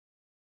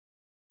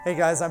Hey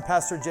guys, I'm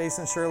Pastor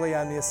Jason Shirley.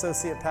 I'm the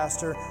associate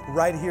pastor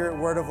right here at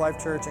Word of Life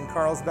Church in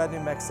Carlsbad, New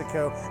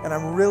Mexico, and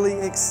I'm really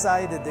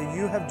excited that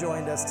you have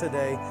joined us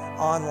today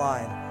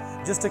online.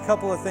 Just a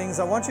couple of things.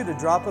 I want you to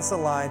drop us a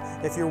line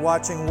if you're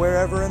watching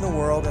wherever in the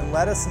world and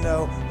let us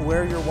know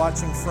where you're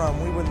watching from.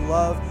 We would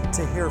love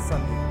to hear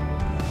from you.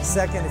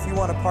 Second, if you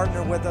want to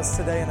partner with us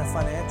today in a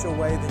financial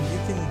way, then you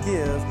can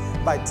give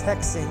by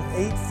texting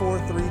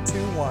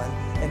 84321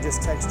 and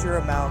just text your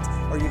amount,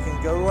 or you can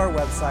go to our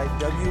website,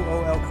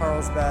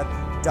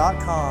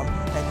 wolcarlsbad.com,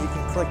 and you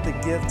can click the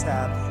Give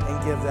tab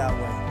and give that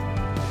way.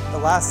 The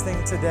last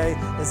thing today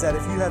is that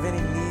if you have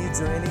any needs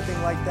or anything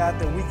like that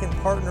we can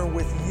partner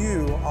with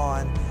you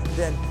on,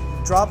 then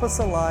drop us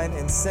a line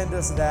and send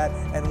us that,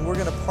 and we're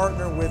going to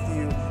partner with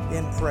you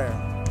in prayer.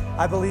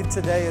 I believe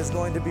today is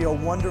going to be a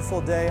wonderful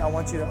day. I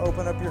want you to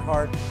open up your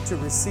heart to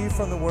receive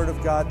from the Word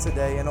of God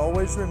today, and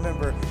always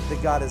remember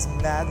that God is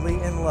madly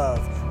in love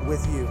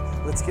with you.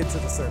 Let's get to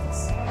the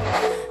service.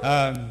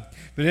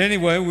 But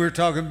anyway, we're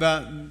talking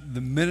about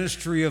the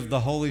ministry of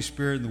the Holy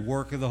Spirit, the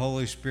work of the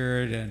Holy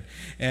Spirit,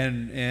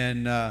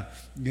 and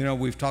you know,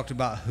 we've talked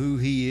about who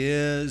He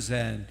is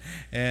and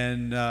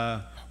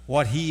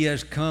what He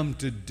has come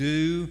to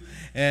do,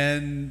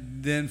 and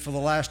then for the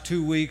last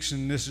 2 weeks,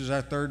 and this is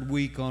our third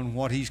week, on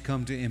what He's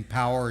come to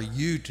empower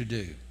you to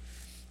do.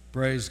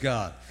 Praise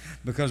God.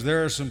 Because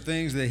there are some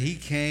things that He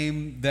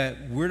came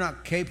that we're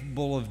not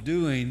capable of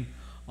doing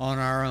on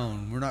our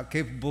own. We're not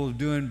capable of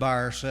doing by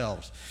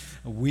ourselves.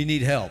 We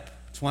need help.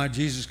 That's why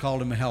Jesus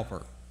called Him a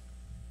helper.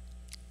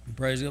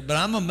 Praise God. But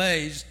I'm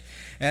amazed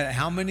at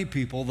how many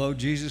people, though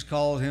Jesus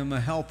called Him a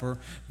helper,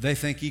 they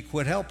think He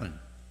quit helping.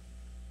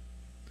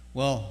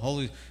 Well,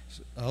 Holy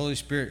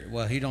Spirit,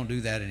 well, He don't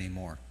do that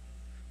anymore.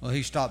 Well,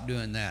 He stopped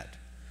doing that.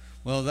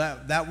 Well,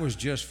 that was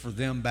just for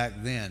them back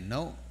then.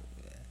 No,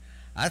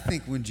 I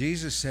think when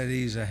Jesus said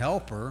He's a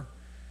helper,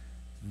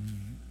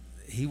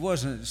 He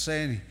wasn't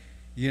saying,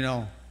 you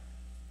know,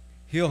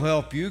 He'll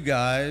help you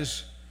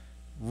guys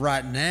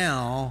right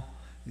now,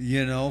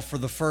 you know, for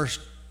the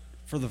first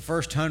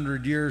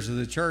 100 years of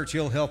the church.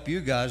 He'll help you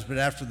guys, but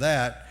after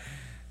that,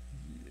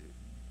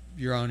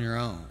 you're on your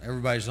own.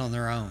 Everybody's on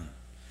their own.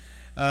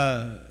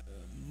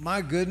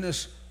 My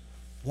goodness,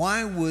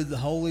 why would the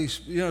Holy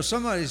Spirit, you know,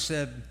 somebody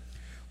said,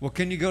 well,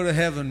 can you go to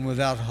heaven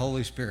without the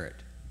Holy Spirit?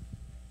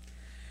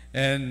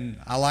 And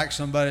I like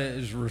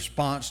somebody's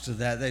response to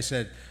that. They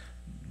said,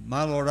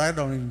 my Lord, I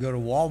don't even go to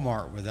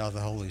Walmart without the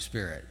Holy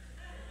Spirit.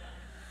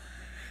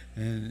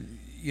 And,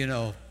 you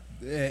know,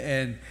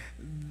 and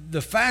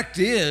the fact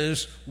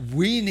is,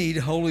 we need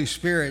Holy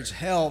Spirit's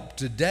help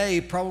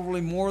today probably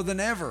more than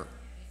ever.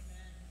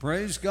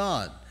 Praise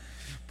God.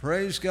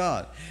 Praise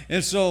God.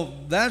 And so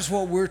that's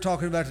what we're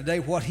talking about today,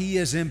 what He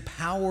has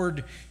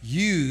empowered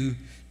you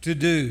to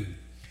do.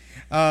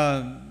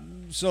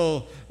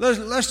 So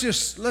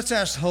let's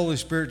ask the Holy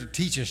Spirit to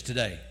teach us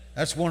today.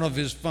 That's one of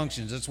His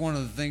functions. That's one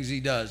of the things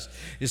He does,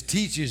 is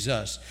teaches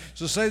us.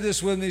 So say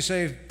this with me.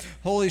 Say,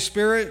 Holy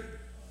Spirit,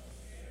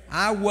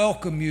 I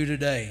welcome You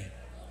today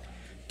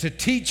to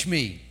teach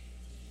me,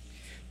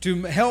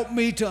 to help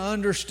me to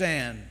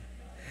understand,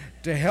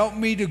 to help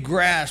me to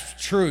grasp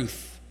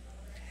truth.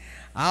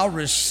 I'll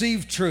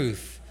receive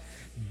truth,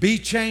 be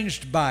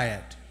changed by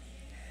it,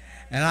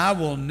 and I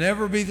will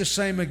never be the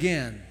same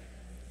again.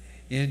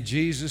 In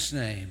Jesus'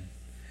 name,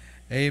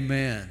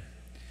 amen.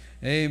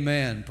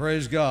 Amen.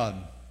 Praise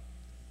God.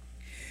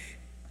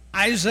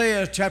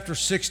 Isaiah chapter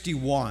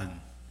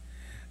 61.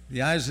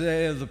 The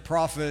Isaiah, the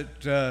prophet,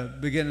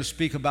 began to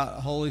speak about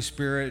the Holy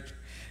Spirit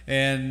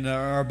and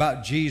or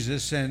about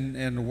Jesus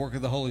and the work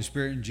of the Holy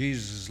Spirit in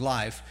Jesus'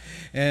 life.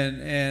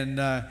 And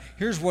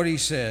here's what he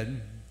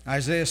said.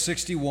 Isaiah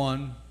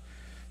 61,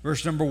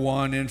 verse number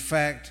 1. In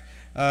fact,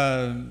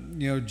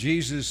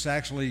 Jesus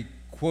actually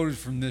quoted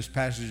from this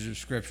passage of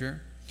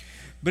Scripture.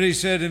 But he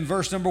said in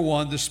verse number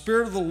 1, the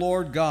Spirit of the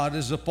Lord God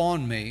is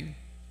upon me,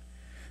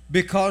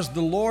 because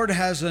the Lord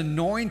has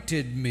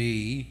anointed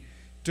me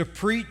to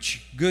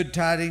preach good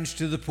tidings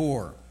to the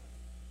poor.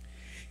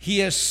 He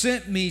has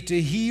sent me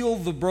to heal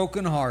the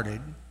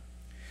brokenhearted,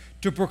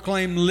 to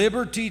proclaim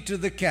liberty to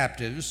the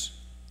captives,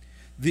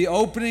 the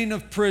opening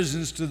of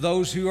prisons to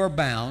those who are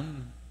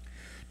bound,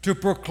 to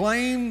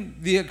proclaim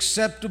the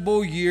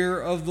acceptable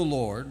year of the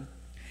Lord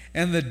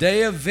and the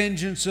day of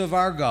vengeance of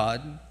our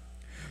God,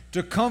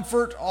 to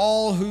comfort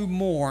all who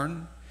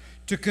mourn,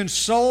 to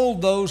console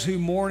those who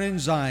mourn in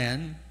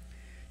Zion,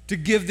 to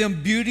give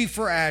them beauty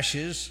for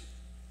ashes,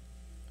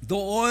 the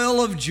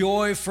oil of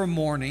joy for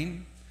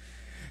mourning,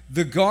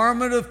 the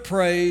garment of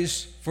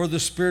praise for the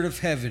spirit of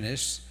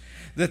heaviness,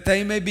 that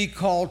they may be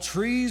called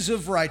trees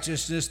of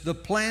righteousness, the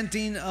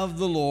planting of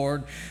the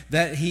Lord,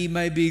 that He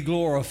may be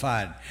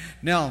glorified.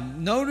 Now,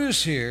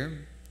 notice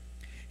here,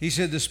 he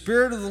said, the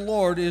Spirit of the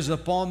Lord is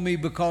upon me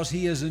because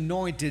He has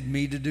anointed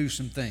me to do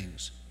some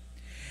things.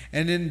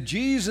 And in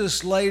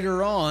Jesus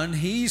later on,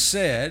 He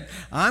said,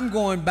 I'm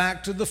going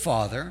back to the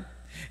Father,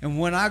 And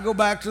when I go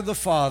back to the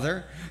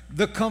Father,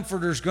 the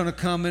Comforter's going to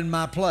come in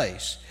my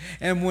place.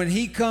 And when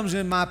He comes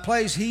in my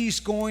place, He's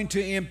going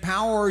to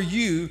empower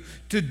you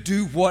to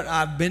do what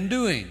I've been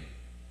doing.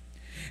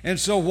 And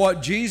so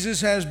what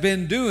Jesus has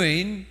been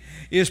doing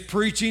is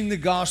preaching the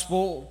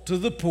gospel to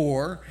the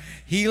poor,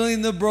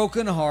 healing the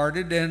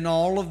brokenhearted, and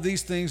all of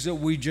these things that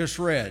we just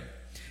read.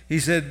 He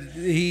said,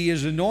 He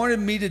has anointed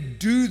me to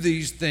do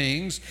these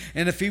things,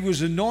 and if He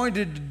was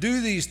anointed to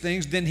do these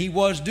things, then He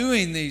was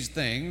doing these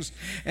things.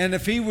 And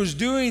if He was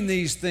doing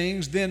these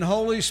things, then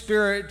Holy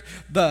Spirit,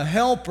 the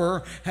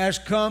Helper, has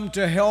come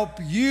to help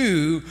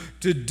you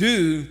to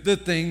do the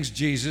things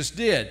Jesus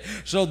did.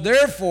 So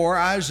therefore,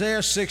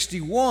 Isaiah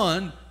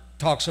 61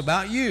 talks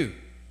about you.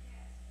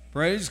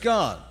 Praise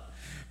God.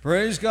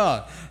 Praise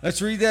God.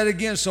 Let's read that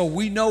again so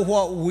we know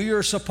what we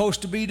are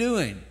supposed to be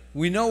doing.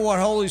 We know what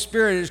Holy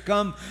Spirit has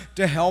come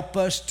to help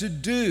us to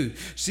do.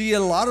 See, a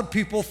lot of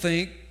people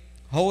think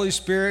Holy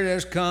Spirit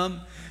has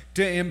come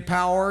to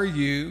empower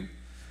you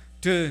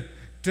to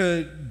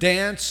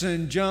dance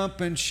and jump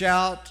and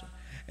shout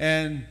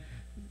and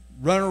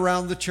run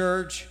around the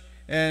church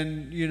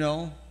and,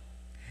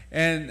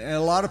 and a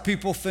lot of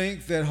people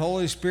think that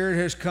Holy Spirit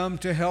has come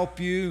to help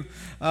you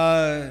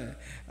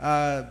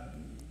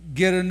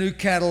get a new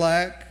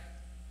Cadillac.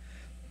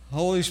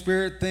 Holy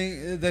Spirit,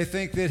 they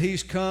think that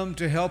He's come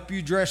to help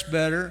you dress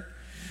better,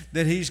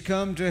 that He's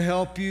come to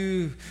help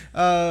you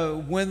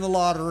win the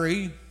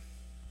lottery.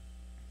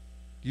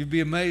 You'd be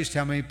amazed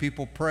how many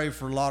people pray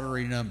for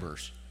lottery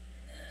numbers.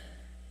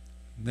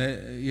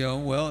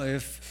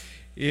 If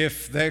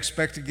they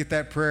expect to get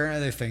that prayer,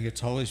 they think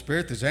it's Holy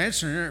Spirit that's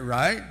answering it,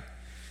 right?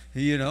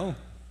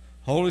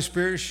 Holy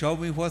Spirit, show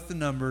me what the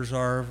numbers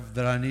are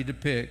that I need to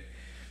pick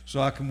so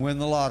I can win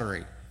the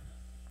lottery.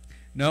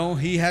 No,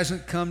 He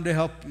hasn't come to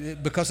help,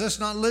 because that's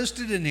not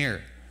listed in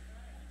here.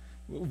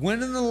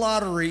 Winning the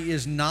lottery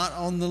is not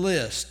on the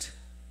list.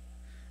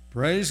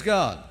 Praise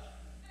God.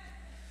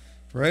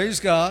 Praise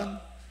God.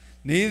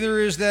 Neither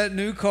is that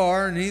new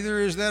car,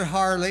 neither is that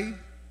Harley.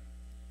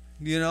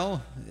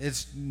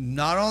 It's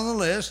not on the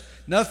list.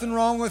 Nothing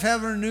wrong with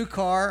having a new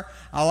car.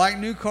 I like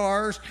new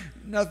cars.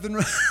 Nothing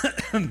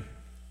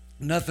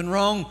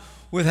wrong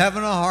with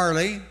having a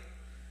Harley.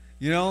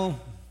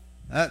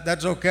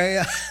 That's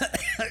okay.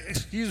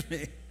 Excuse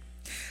me.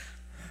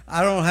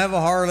 I don't have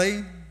a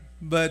Harley,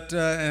 but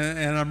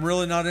and I'm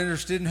really not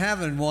interested in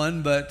having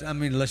one. But I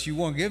mean, unless you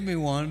want to give me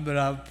one, but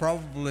I'll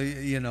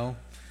probably,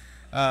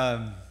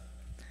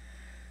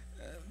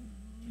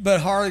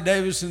 But Harley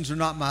Davidsons are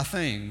not my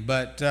thing.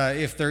 But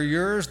if they're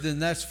yours, then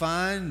that's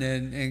fine,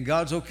 and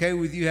God's okay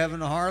with you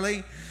having a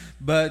Harley.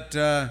 But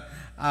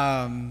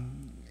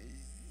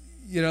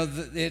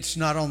it's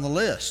not on the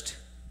list.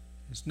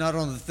 It's not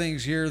on the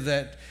things here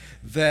that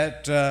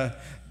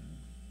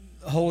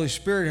Holy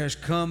Spirit has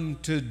come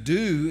to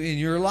do in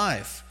your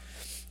life.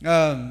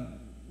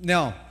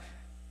 Now,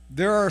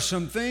 there are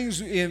some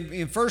things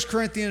in 1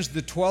 Corinthians,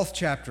 the 12th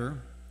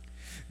chapter,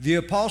 the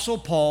Apostle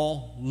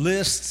Paul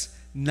lists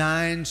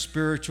 9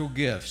 spiritual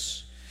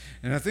gifts.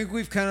 And I think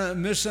we've kind of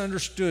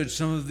misunderstood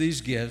some of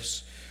these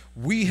gifts.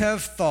 We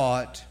have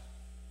thought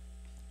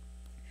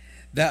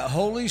that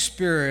Holy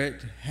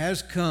Spirit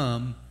has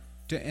come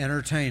to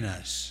entertain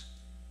us.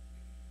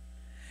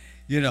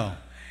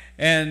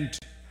 And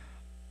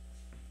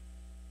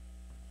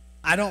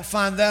I don't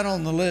find that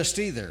on the list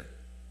either.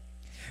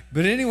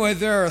 But anyway,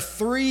 there are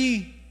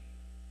 3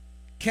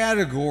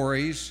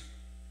 categories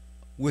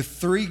with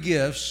 3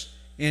 gifts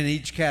in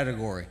each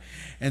category.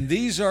 And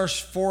these are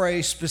for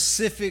a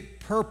specific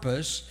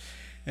purpose.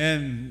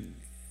 And,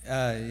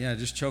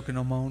 just choking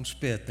on my own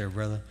spit there,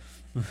 brother.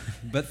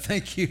 But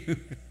thank you.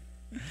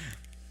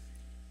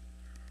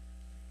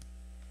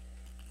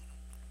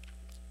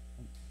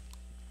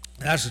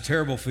 That's a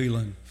terrible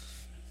feeling.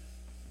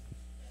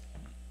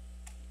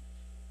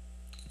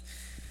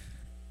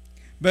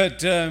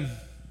 But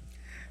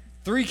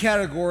 3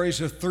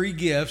 categories of 3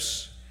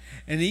 gifts,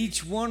 and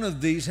each one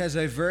of these has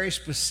a very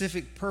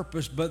specific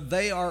purpose, but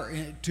they are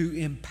to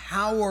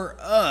empower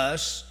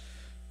us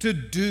to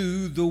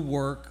do the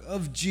work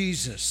of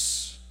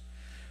Jesus.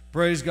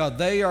 Praise God.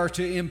 They are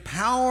to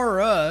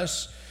empower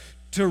us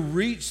to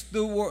reach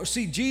the world.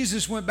 See,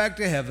 Jesus went back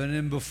to heaven,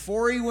 and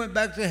before He went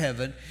back to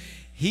heaven,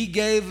 He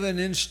gave an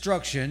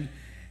instruction.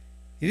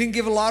 He didn't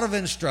give a lot of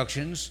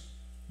instructions,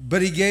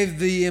 but He gave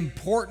the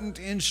important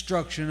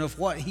instruction of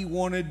what He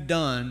wanted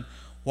done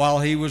while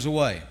He was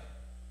away.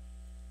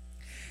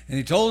 And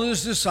He told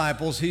His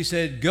disciples, He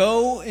said,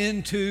 go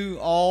into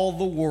all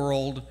the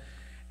world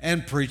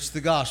and preach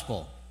the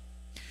gospel.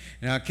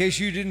 Now, in case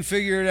you didn't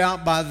figure it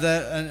out by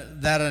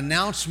that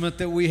announcement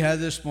that we had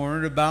this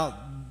morning about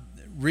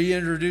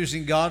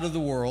reintroducing God to the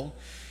world,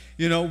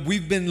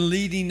 we've been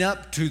leading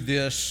up to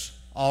this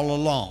all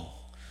along.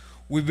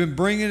 We've been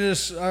bringing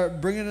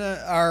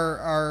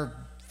our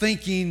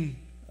thinking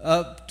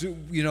up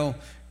to,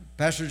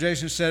 Pastor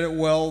Jason said it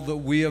well, that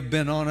we have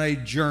been on a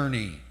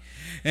journey.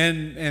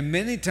 And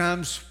many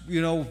times,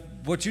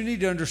 what you need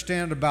to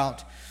understand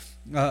about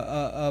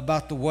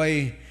the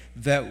way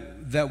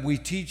that we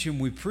teach and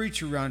we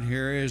preach around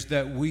here is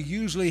that we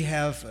usually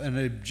have an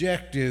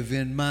objective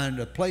in mind,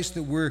 a place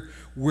that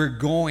we're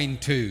going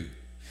to.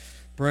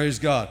 Praise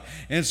God.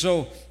 And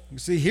so,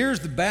 see, here's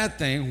the bad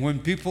thing. When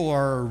people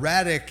are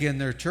erratic in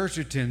their church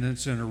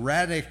attendance and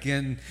erratic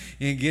in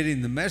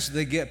getting the message,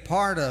 they get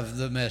part of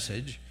the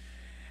message.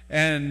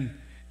 And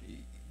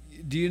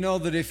do you know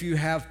that if you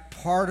have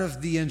part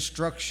of the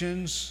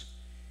instructions,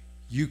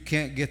 you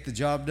can't get the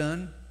job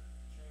done?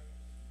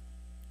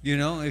 You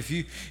know, if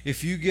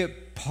you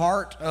get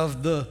part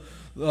of the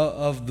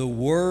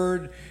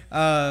word,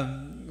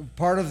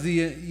 part of the,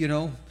 you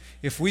know,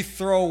 if we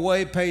throw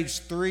away page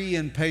 3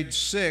 and page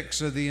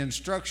 6 of the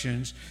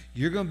instructions,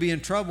 you're going to be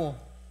in trouble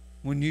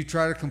when you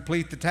try to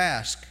complete the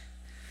task,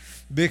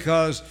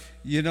 because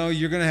you know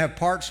you're going to have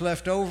parts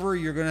left over.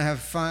 You're going to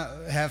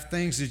have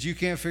things that you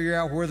can't figure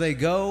out where they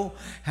go,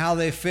 how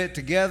they fit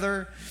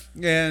together,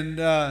 and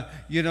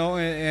you know,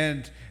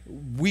 and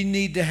we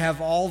need to have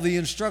all the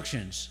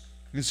instructions.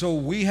 And so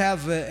we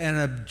have an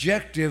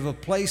objective, a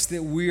place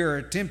that we are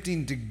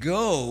attempting to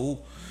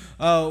go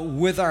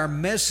with our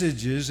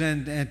messages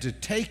and to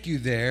take you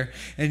there,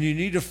 and you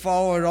need to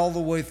follow it all the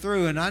way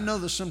through. And I know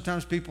that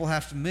sometimes people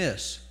have to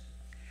miss.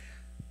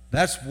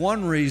 That's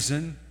one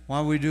reason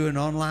why we do an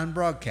online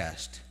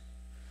broadcast.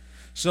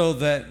 So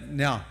that,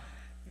 now,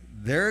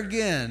 there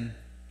again,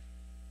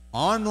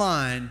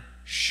 online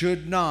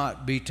should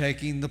not be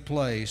taking the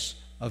place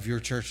of your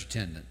church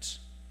attendance.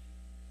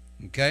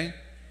 Okay?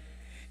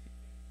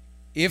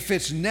 If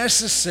it's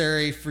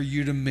necessary for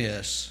you to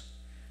miss,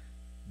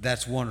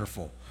 that's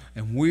wonderful.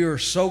 And we are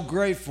so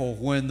grateful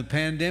when the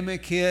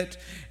pandemic hit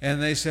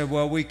and they said,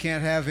 well, we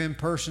can't have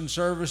in-person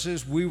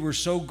services. We were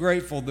so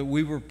grateful that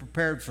we were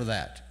prepared for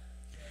that.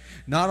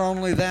 Not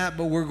only that,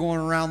 but we're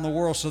going around the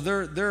world. So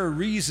there are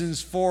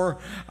reasons for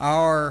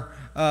our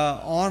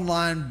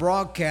online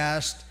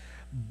broadcast,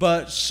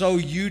 but so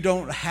you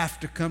don't have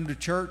to come to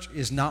church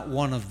is not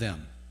one of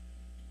them.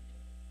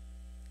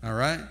 All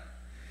right?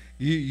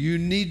 You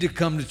need to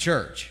come to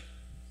church.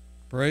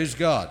 Praise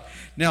God.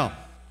 Now,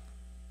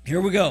 here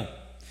we go.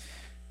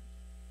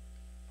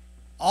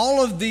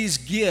 All of these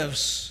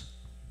gifts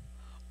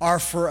are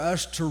for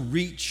us to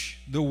reach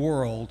the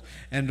world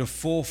and to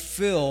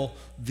fulfill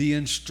the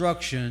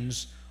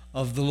instructions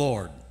of the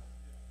Lord.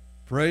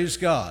 Praise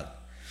God.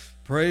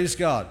 Praise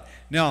God.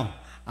 Now,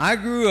 I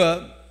grew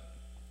up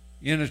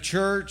in a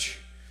church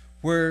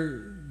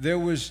where there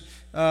was...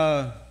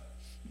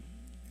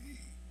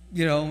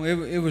 you know,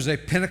 it was a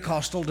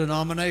Pentecostal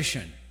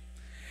denomination.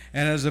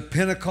 And as a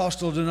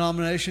Pentecostal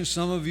denomination,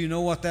 some of you know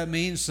what that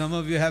means. Some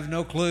of you have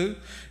no clue.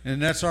 And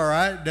that's all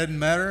right. Doesn't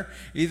matter.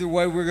 Either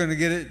way, we're going to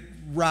get it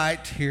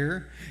right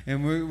here.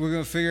 And we're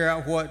going to figure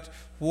out what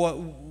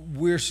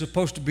we're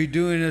supposed to be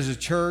doing as a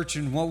church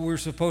and what we're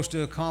supposed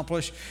to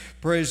accomplish.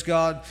 Praise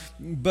God.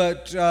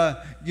 But,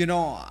 you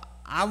know,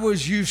 I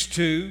was used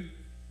to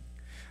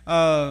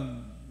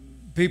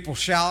people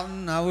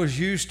shouting. I was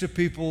used to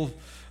people...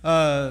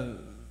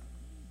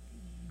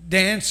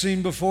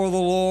 dancing before the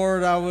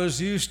Lord. I was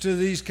used to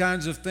these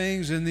kinds of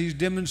things and these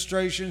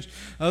demonstrations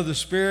of the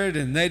Spirit,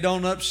 and they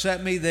don't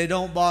upset me. They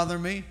don't bother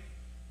me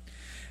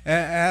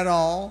at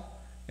all.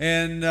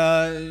 And,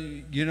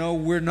 you know,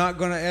 we're not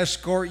going to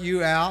escort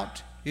you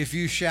out if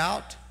you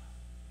shout.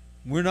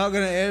 We're not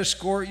going to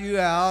escort you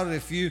out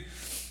if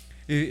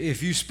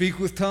you speak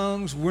with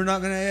tongues. We're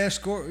not going to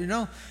escort, you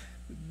know.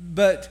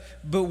 But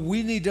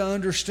we need to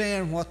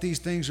understand what these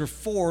things are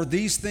for.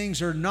 These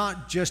things are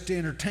not just to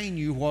entertain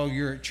you while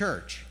you're at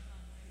church.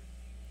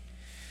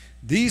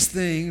 These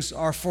things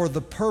are for the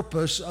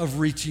purpose of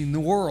reaching the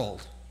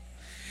world.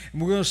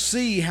 And we're going to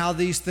see how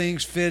these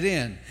things fit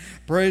in.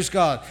 Praise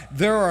God.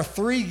 There are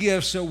 3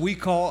 gifts that we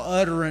call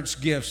utterance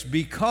gifts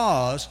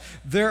because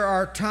there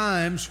are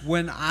times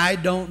when I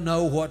don't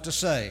know what to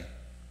say.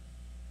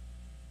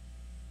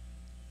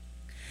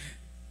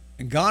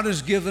 And God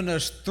has given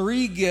us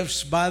 3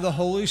 gifts by the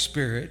Holy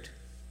Spirit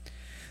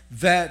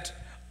that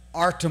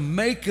are to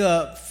make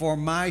up for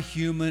my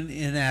human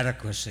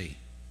inadequacy.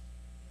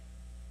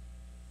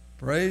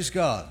 Praise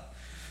God.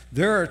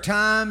 There are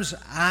times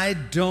I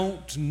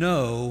don't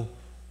know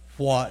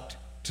what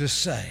to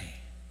say.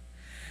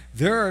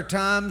 There are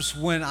times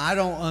when I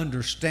don't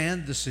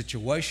understand the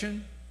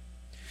situation.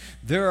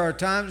 There are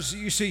times,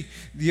 you see,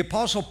 the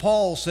Apostle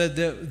Paul said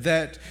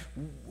that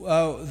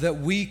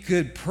we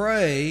could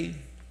pray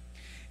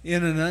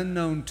in an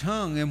unknown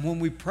tongue, and when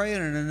we pray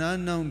in an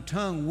unknown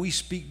tongue, we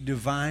speak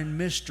divine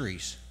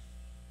mysteries.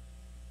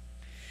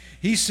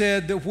 He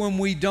said that when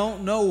we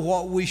don't know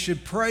what we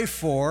should pray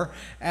for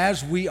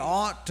as we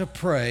ought to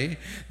pray,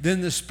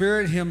 then the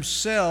Spirit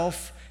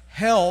Himself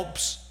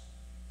helps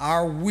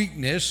our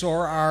weakness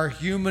or our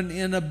human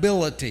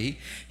inability.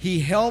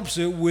 He helps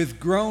it with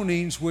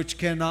groanings which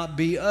cannot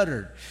be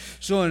uttered.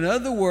 So in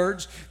other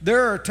words,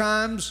 there are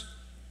times...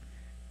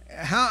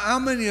 How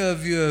many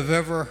of you have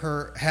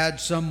ever had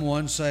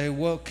someone say,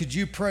 well, could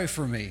you pray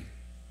for me?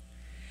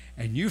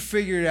 And you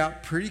figured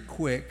out pretty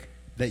quick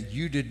that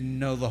you didn't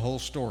know the whole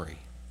story.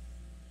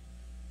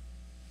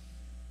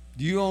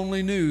 You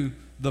only knew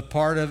the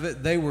part of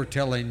it they were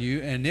telling you,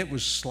 and it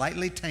was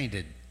slightly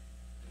tainted.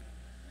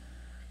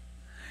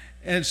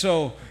 And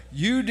so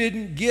you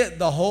didn't get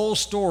the whole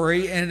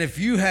story, and if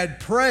you had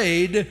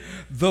prayed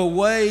the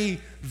way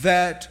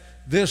that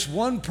this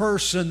one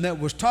person that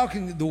was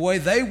talking, the way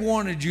they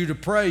wanted you to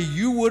pray,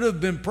 you would have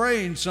been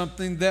praying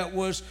something that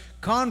was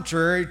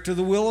contrary to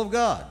the will of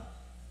God.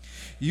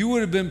 You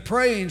would have been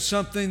praying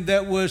something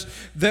that was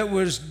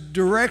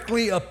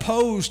directly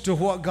opposed to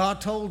what God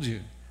told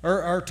you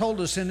or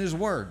told us in His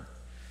Word.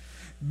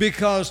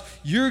 Because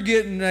you're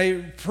getting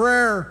a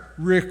prayer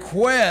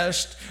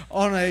request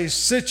on a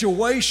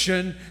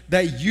situation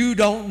that you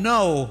don't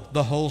know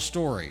the whole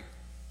story.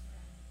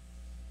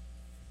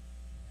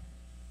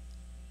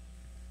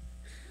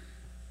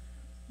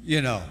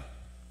 You know,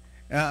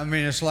 I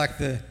mean, it's like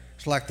the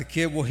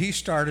kid. Well, he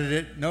started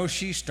it. No,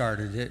 she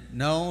started it.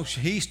 No,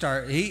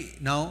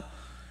 no.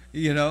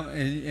 You know,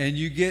 and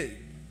you get,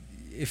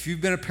 if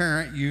you've been a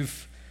parent,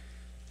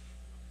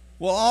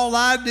 well, all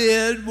I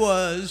did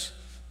was.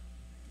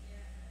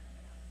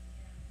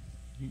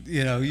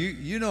 You know,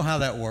 you know how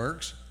that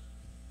works.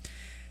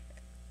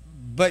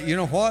 But you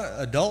know what?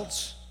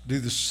 Adults do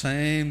the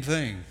same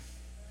thing.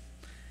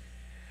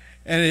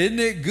 And isn't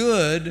it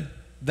good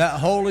that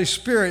Holy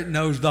Spirit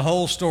knows the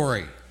whole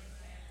story?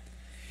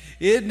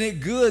 Isn't it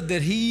good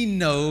that He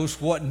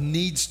knows what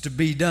needs to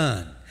be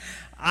done?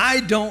 I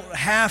don't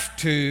have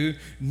to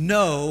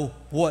know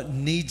what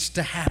needs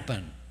to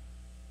happen.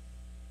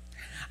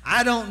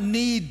 I don't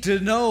need to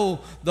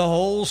know the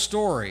whole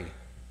story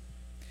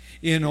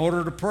in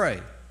order to pray.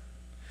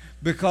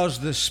 Because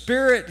the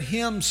Spirit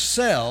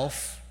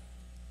Himself,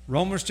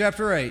 Romans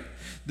chapter 8,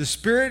 the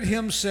Spirit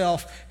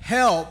Himself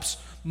helps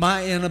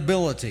my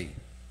inability.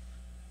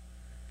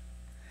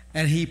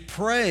 And He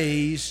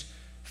prays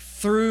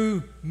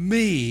through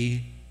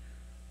me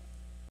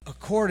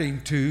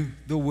according to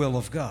the will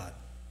of God.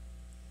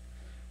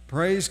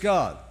 Praise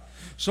God.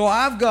 So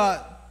I've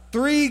got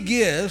 3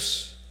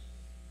 gifts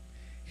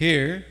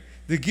here.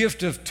 The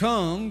gift of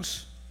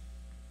tongues.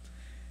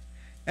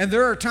 And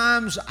there are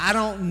times I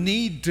don't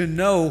need to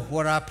know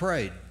what I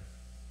prayed.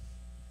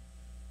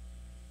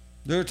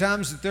 There are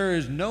times that there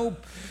is no,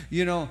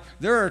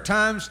 there are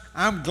times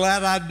I'm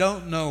glad I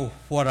don't know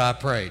what I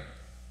prayed.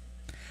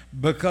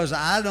 Because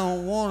I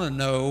don't want to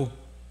know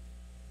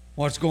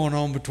what's going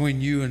on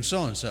between you and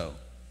so-and-so.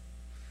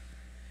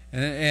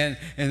 And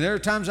there are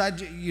times I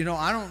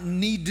don't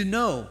need to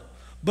know.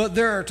 But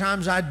there are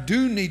times I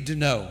do need to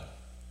know.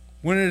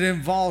 When it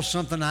involves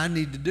something I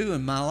need to do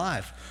in my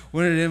life.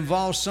 When it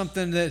involves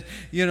something that,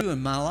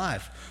 in my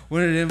life.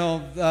 When it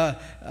involves,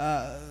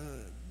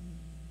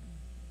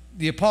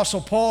 the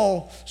Apostle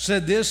Paul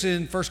said this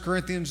in 1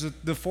 Corinthians,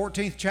 the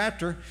 14th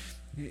chapter.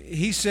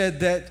 He said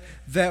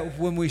that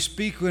when we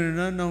speak in an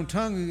unknown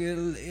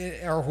tongue,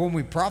 or when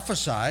we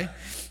prophesy,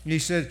 he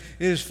said,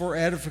 it is for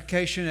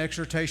edification,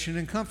 exhortation,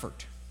 and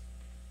comfort.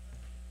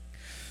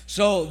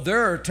 So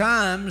there are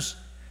times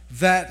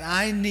that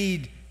I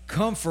need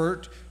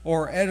comfort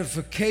or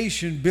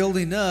edification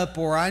building up,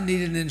 or I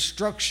need an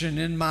instruction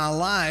in my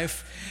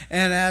life,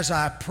 and as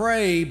I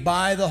pray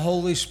by the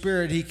Holy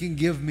Spirit, He can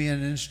give me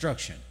an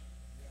instruction.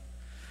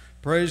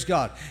 Praise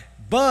God.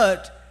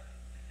 But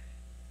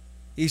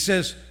he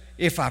says,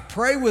 if I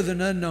pray with an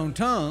unknown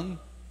tongue,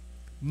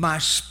 my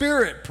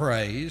spirit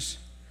prays,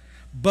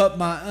 but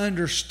my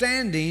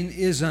understanding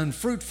is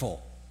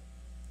unfruitful.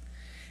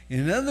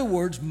 In other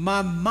words,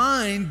 my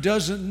mind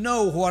doesn't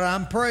know what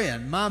I'm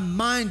praying. My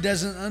mind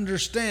doesn't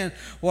understand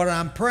what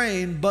I'm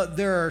praying, but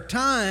there are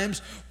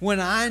times when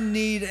I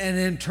need an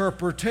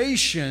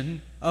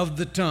interpretation of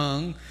the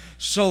tongue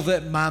so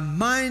that my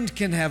mind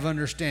can have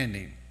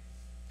understanding.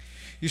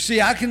 You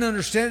see, I can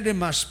understand it in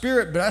my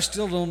spirit, but I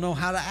still don't know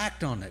how to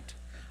act on it.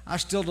 I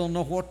still don't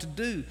know what to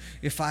do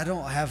if I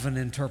don't have an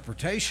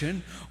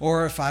interpretation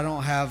or if I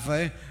don't have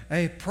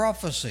a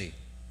prophecy.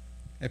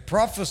 A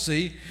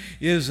prophecy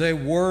is a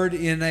word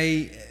in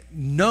a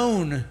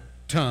known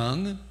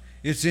tongue.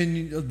 It's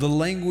in the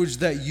language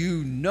that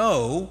you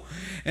know.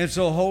 And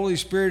so Holy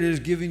Spirit is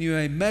giving you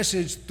a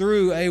message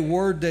through a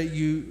word that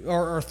you,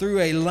 or through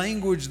a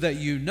language that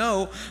you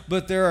know.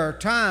 But there are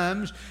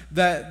times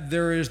that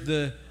there is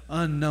the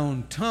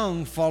unknown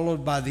tongue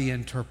followed by the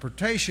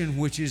interpretation,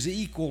 which is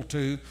equal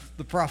to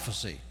the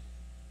prophecy.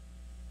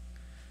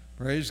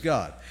 Praise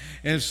God.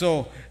 And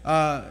so,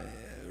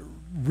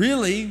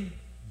 really,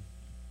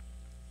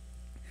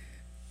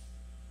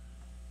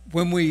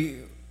 when we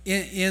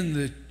in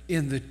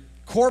the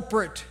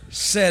corporate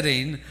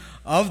setting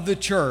of the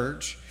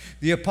church,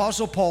 the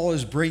Apostle Paul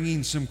is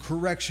bringing some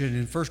correction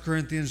in 1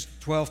 Corinthians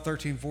 12,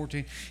 13,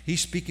 14.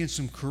 He's speaking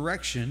some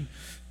correction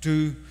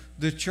to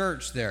the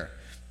church there.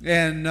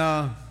 And,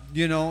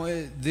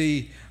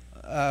 the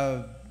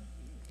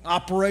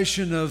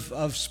operation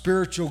of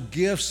spiritual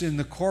gifts in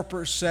the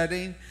corporate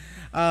setting,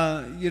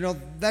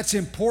 that's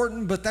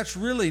important, but that's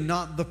really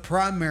not the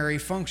primary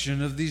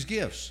function of these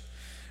gifts.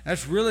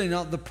 That's really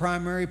not the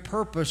primary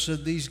purpose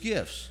of these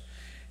gifts.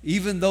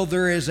 Even though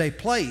there is a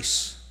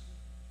place,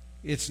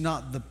 it's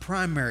not the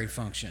primary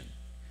function.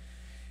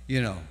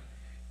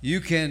 You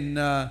can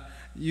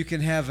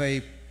have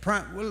a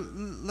well,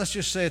 let's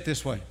just say it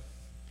this way.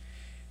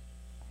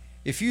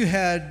 If you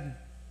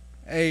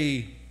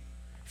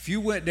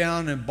went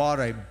down and bought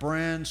a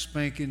brand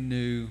spanking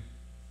new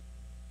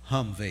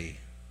Humvee.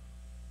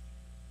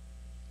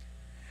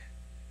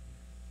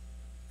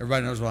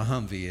 Everybody knows what a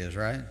Humvee is,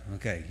 right?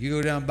 Okay. You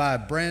go down and buy a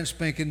brand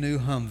spanking new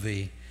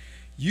Humvee.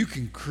 You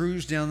can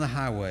cruise down the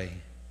highway,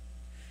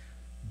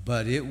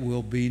 but it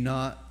will be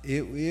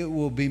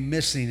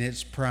missing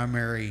its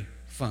primary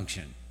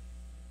function.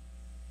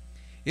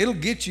 It'll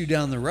get you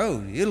down the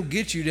road. It'll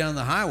get you down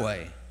the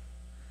highway.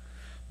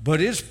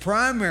 But its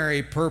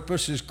primary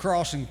purpose is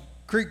crossing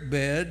creek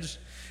beds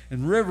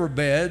and river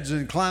beds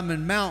and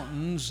climbing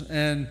mountains,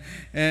 and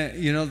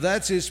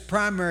that's its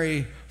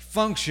primary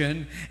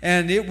function,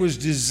 and it was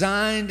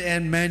designed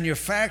and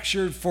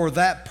manufactured for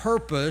that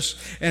purpose.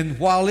 And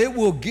while it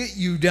will get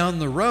you down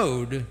the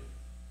road,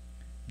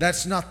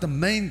 that's not the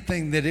main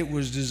thing that it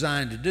was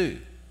designed to do.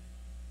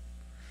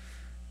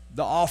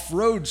 The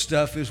off-road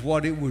stuff is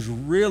what it was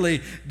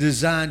really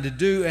designed to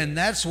do, and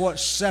that's what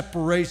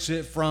separates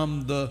it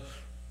from the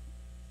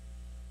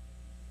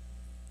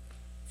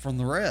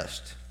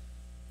rest.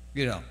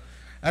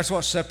 That's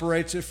what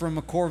separates it from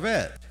a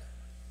Corvette.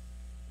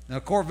 Now,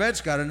 a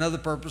Corvette's got another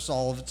purpose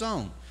all of its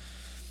own,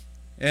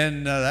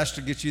 and that's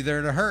to get you there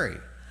in a hurry.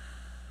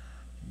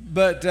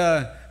 But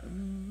there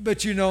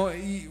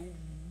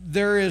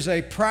is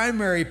a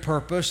primary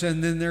purpose,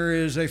 and then there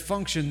is a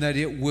function that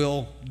it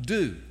will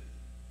do.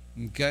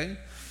 Okay?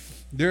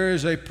 There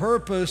is a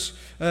purpose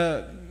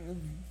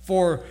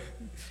for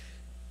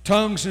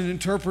tongues and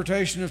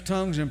interpretation of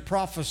tongues and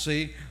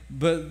prophecy,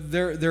 but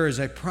there is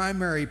a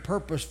primary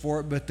purpose for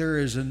it, but there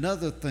is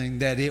another thing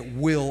that it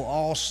will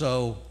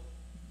also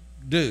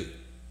do.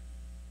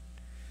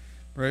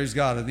 Praise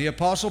God. And the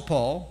Apostle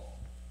Paul,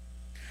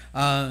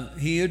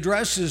 he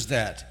addresses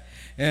that.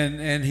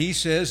 And he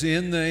says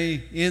in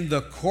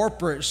the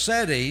corporate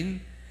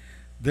setting,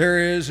 there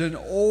is an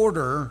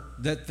order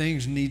that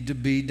things need to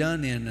be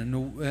done in,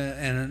 and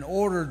an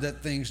order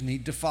that things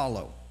need to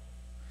follow.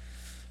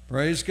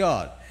 Praise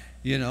God.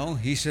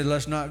 He said,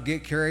 let's not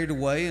get carried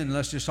away, and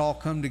let's just all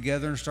come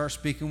together and start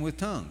speaking with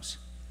tongues.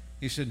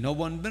 He said, no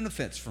one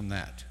benefits from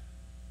that.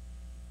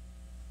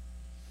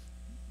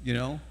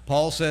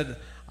 Paul said,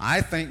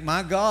 I thank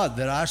my God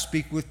that I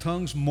speak with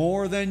tongues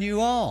more than you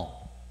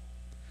all.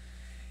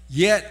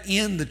 Yet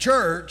in the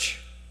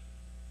church,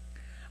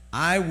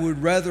 I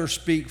would rather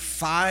speak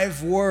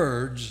 5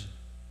 words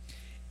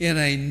in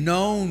a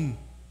known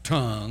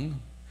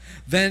tongue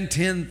than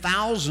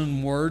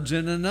 10,000 words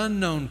in an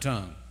unknown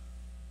tongue.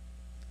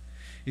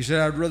 He said,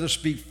 I'd rather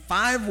speak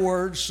 5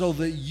 words so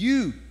that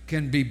you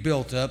can be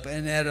built up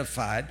and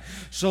edified,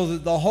 so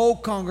that the whole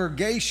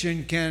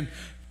congregation can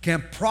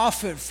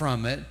profit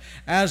from it,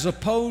 as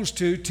opposed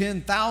to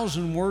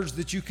 10,000 words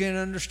that you can't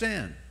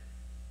understand.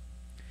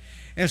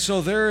 And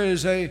so there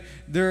is a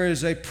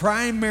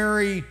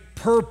primary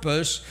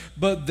purpose,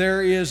 but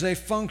there is a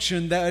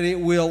function that it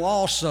will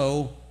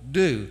also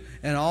do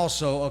and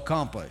also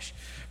accomplish.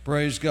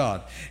 Praise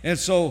God. And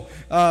so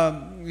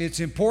it's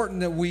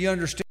important that we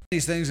understand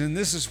these things, and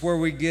this is where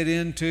we get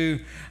into,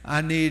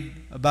 I need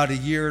about a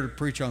year to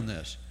preach on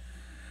this.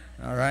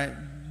 All right?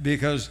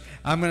 Because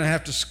I'm going to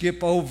have to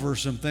skip over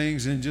some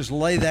things and just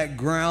lay that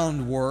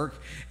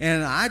groundwork.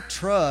 And I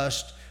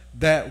trust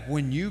that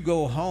when you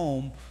go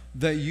home,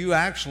 that you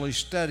actually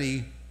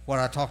study what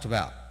I talked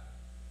about.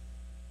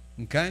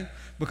 Okay?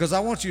 Because I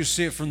want you to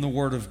see it from the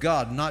Word of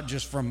God, not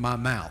just from my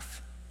mouth.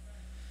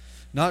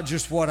 Not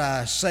just what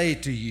I say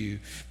to you,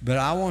 but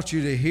I want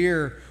you to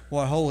hear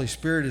what Holy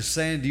Spirit is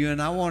saying to you, and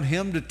I want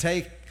Him to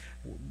take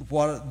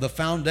what the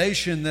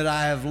foundation that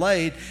I have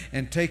laid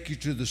and take you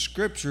to the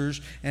Scriptures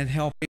and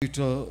help you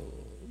to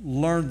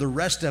learn the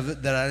rest of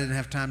it that I didn't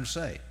have time to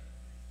say.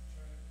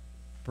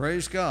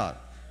 Praise God.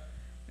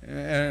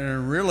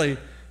 And really,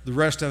 the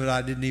rest of it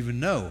I didn't even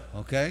know,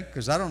 okay?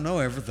 Because I don't know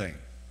everything.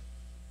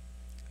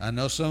 I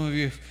know some of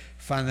you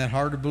find that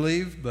hard to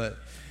believe, but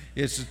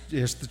it's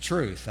the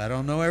truth. I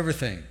don't know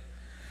everything.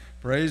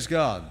 Praise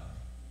God.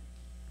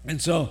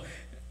 And so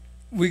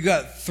we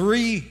got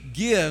 3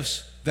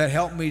 gifts that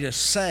help me to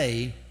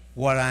say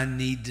what I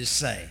need to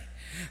say.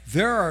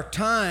 There are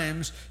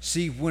times,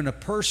 see, when a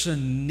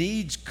person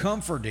needs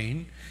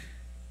comforting.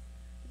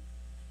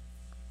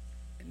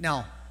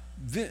 Now,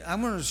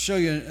 I'm going to show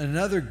you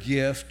another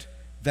gift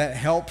that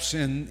helps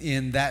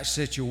in that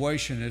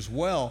situation as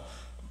well.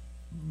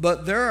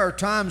 But there are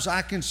times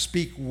I can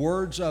speak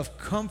words of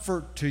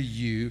comfort to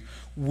you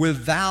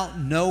without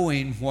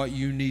knowing what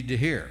you need to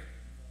hear.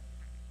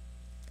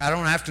 I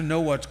don't have to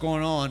know what's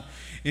going on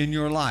in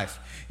your life.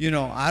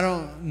 I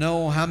don't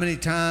know how many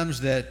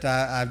times that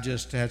I've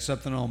just had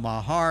something on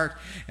my heart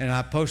and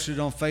I posted it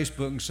on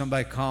Facebook and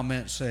somebody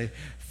comments, say,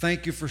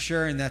 thank you for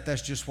sharing that.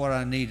 That's just what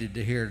I needed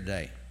to hear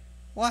today.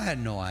 Well, I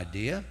had no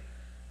idea.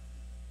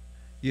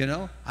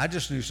 I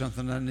just knew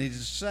something I needed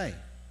to say.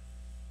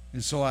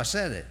 And so I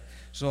said it.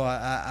 So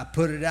I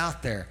put it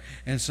out there,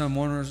 and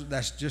someone was,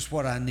 that's just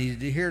what I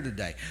needed to hear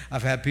today.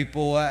 I've had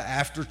people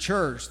after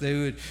church, they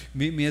would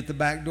meet me at the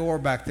back door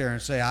back there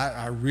and say,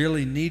 I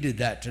really needed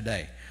that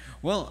today.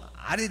 Well,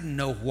 I didn't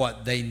know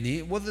what they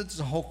need. Well, it's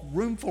a whole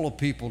room full of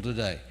people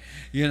today,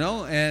 you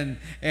know,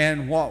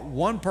 and what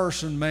one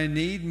person may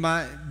need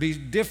might be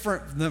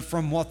different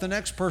from what the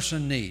next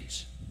person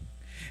needs.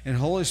 And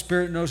Holy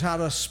Spirit knows how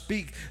to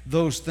speak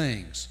those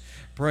things.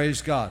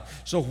 Praise God.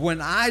 So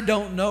when I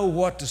don't know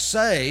what to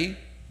say,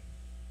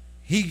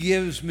 He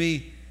gives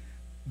me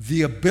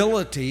the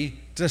ability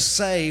to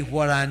say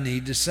what I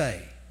need to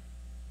say.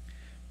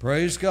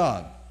 Praise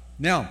God.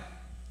 Now,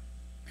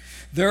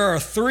 there are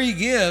 3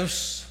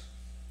 gifts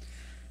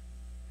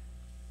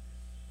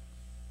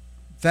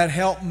that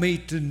help me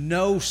to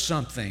know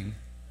something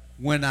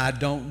when I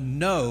don't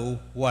know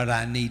what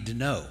I need to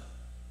know.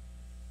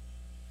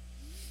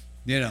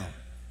 You know,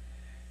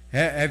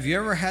 have you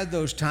ever had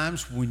those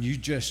times when you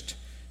just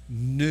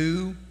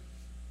knew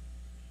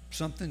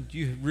something?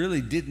 You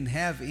really didn't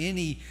have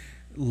any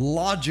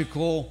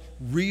logical,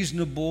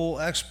 reasonable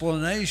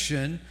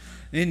explanation,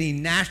 any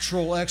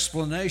natural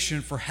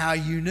explanation for how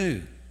you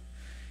knew.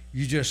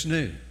 You just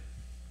knew.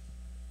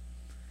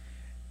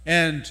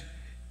 And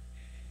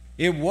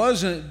it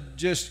wasn't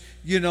just,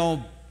 you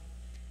know,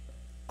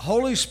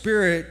 Holy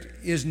Spirit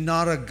is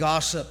not a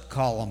gossip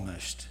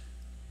columnist.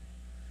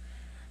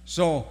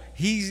 So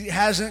He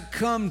hasn't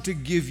come to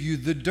give you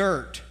the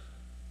dirt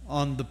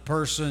on the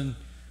person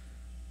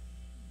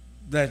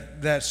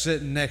that's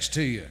sitting next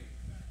to you.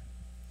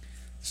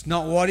 It's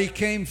not what He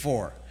came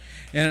for.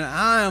 And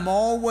I am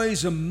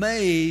always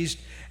amazed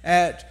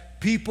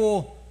at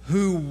people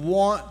who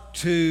want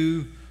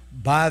to,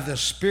 by the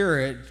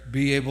Spirit,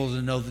 be able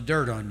to know the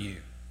dirt on you.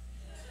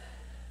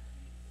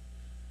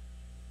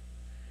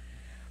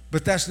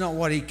 But that's not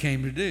what He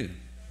came to do.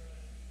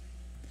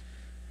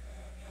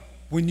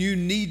 When you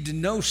need to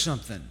know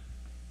something.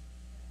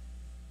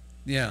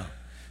 Yeah.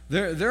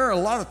 There are a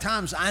lot of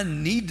times I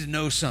need to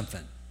know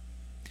something.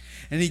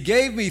 And He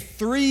gave me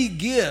 3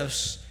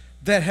 gifts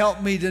that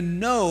help me to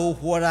know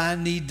what I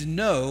need to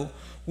know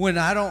when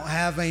I don't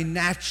have a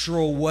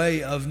natural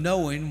way of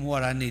knowing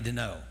what I need to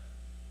know.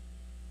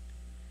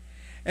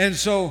 And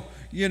so,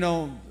 you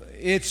know,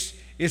 it's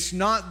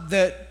not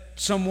that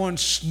someone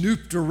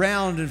snooped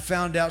around and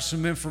found out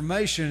some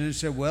information and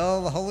said,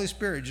 well, the Holy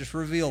Spirit just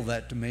revealed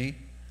that to me.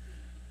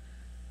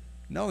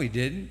 No, He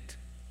didn't.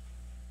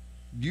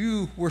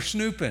 You were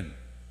snooping.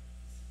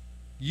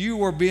 You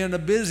were being a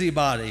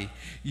busybody.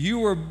 You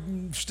were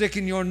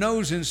sticking your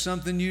nose in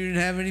something you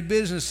didn't have any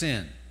business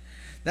in.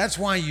 That's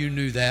why you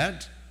knew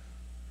that.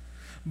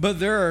 But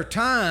there are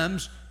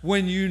times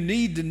when you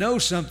need to know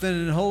something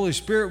and the Holy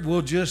Spirit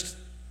will just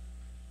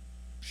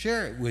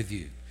share it with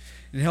you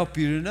and help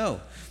you to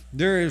know.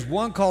 There is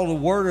one called a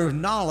word of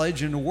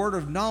knowledge, and the word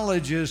of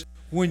knowledge is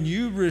when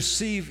you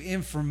receive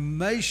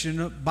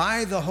information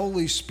by the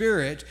Holy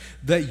Spirit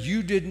that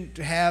you didn't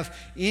have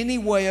any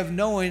way of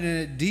knowing, and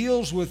it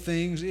deals with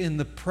things in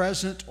the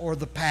present or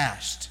the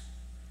past.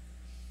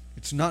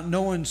 It's not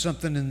knowing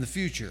something in the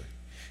future.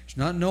 It's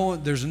not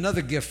knowing, there's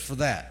another gift for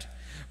that.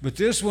 But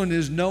this one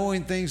is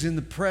knowing things in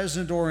the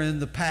present or in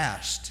the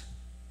past.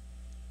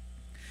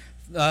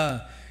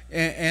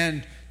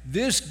 And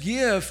this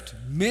gift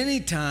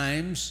many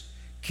times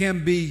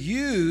can be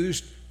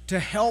used to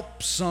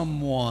help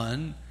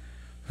someone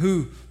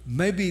who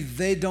maybe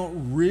they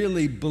don't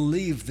really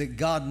believe that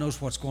God knows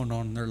what's going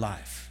on in their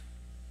life.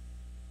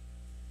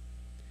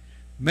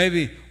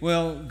 Maybe,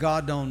 well,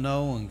 God don't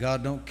know and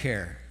God don't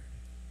care.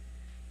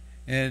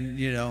 And,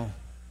 you know,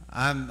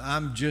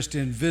 I'm just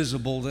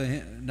invisible to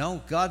Him.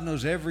 No, God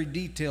knows every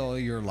detail of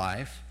your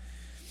life.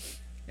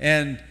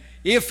 And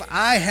if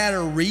I had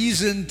a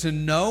reason to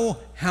know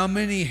how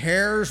many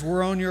hairs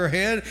were on your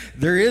head,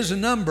 there is a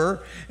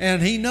number,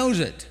 and He knows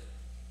it.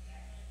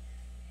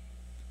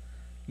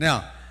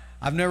 Now,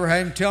 I've never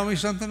had Him tell me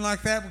something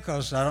like that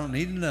because I don't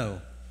need to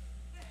know.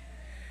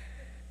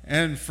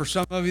 And for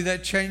some of you,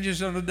 that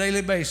changes on a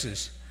daily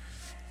basis,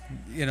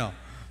 you know.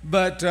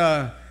 But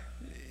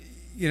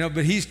you know,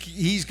 but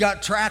he's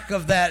got track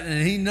of that,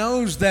 and He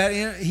knows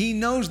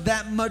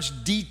that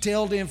much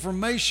detailed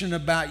information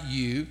about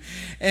you,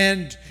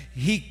 and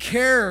He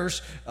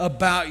cares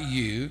about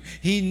you.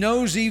 He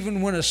knows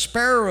even when a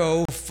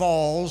sparrow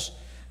falls,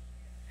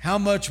 how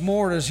much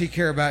more does He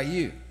care about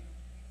you?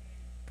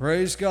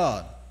 Praise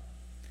God.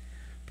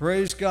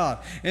 Praise God.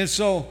 And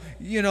so,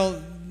 you know,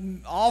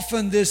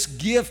 often this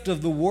gift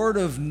of the word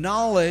of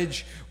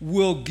knowledge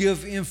will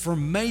give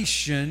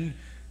information,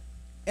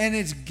 and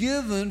it's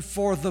given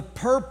for the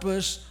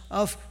purpose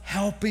of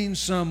helping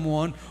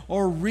someone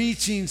or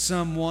reaching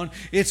someone.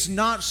 It's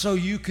not so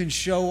you can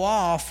show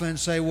off and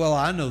say, well,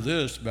 I know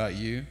this about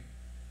you.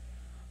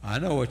 I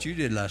know what you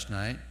did last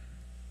night.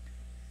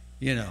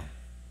 You know,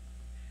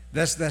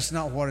 that's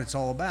not what it's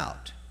all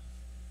about.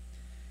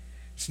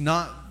 It's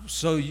not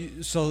so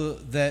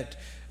that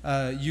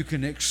you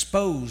can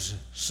expose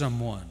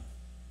someone.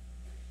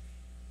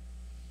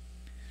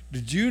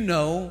 Did you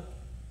know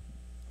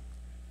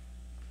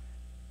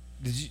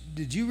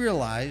Did you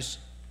realize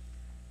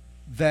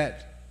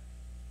that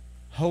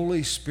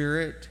Holy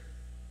Spirit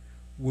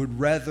would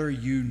rather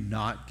you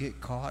not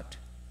get caught?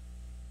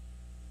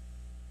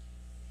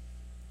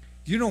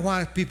 Do you know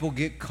why people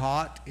get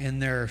caught in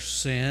their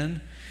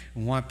sin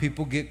and why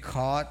people get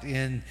caught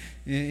in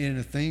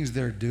the things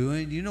they're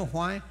doing? Do you know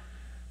why?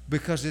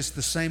 Because it's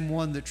the same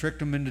one that tricked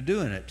them into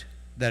doing it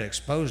that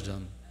exposed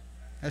them.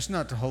 That's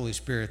not the Holy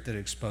Spirit that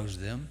exposed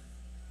them.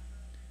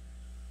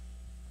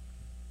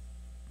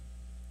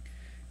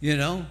 You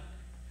know,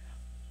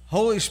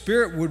 Holy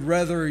Spirit would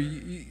rather,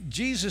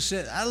 Jesus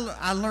said,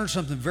 I learned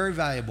something very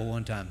valuable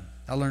one time.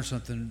 I learned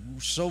something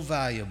so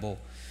valuable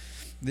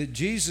that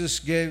Jesus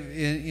gave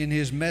in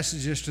his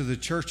messages to the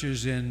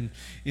churches in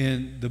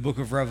the book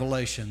of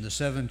Revelation, the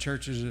 7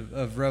 churches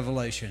of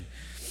Revelation.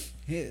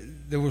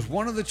 There was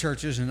one of the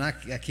churches, and I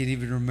can't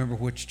even remember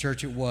which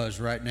church it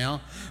was right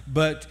now,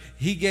 but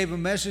he gave a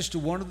message to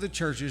one of the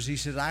churches. He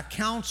said, I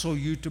counsel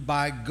you to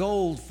buy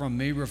gold from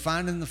me,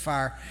 refined in the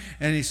fire.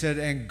 And he said,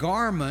 and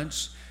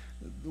garments,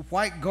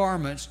 white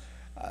garments,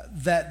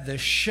 that the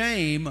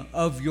shame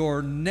of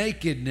your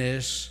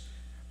nakedness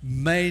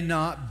may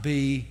not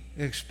be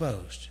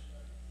exposed.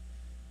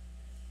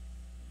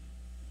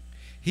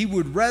 He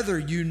would rather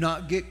you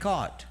not get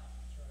caught.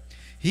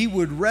 He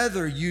would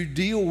rather you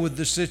deal with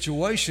the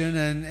situation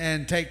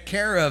and take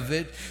care of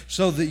it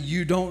so that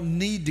you don't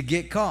need to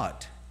get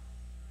caught.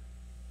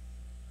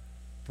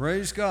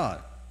 Praise God.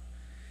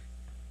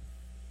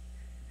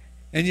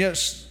 And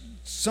yet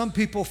some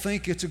people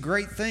think it's a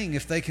great thing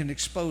if they can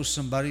expose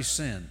somebody's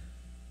sin.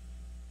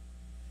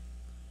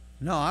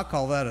 No, I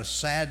call that a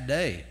sad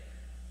day.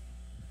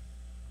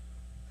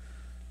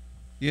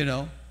 You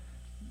know,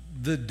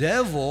 the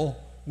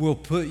devil will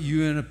put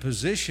you in a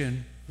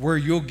position where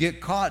you'll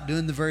get caught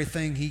doing the very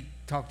thing he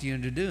talked you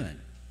into doing.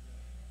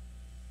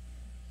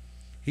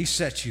 He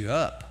sets you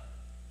up.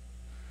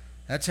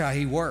 That's how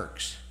he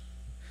works.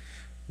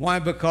 Why?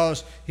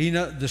 Because he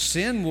knows the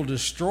sin will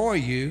destroy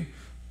you,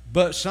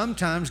 but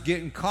sometimes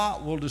getting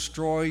caught will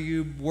destroy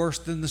you worse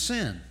than the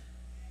sin.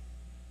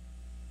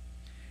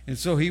 And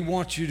so he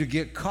wants you to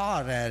get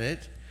caught at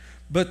it,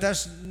 but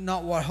that's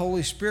not what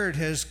Holy Spirit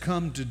has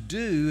come to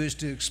do, is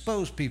to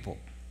expose people.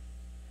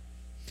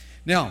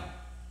 Now,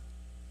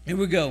 here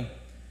we go.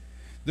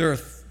 There are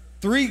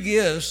 3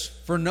 gifts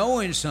for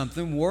knowing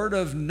something. Word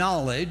of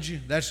knowledge,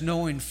 that's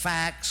knowing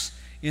facts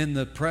in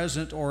the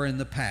present or in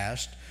the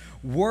past.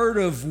 Word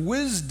of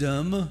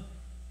wisdom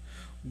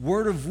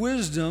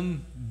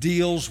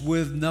deals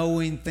with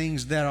knowing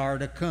things that are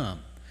to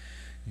come.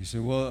 You say,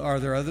 well, are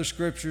there other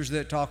scriptures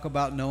that talk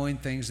about knowing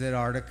things that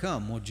are to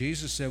come? Well,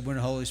 Jesus said when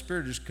the Holy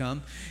Spirit has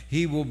come,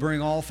 he will bring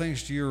all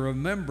things to your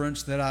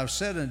remembrance that I've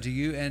said unto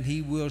you, and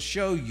he will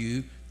show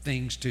you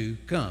things to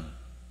come.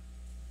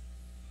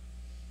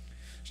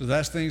 So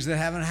that's things that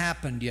haven't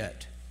happened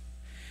yet.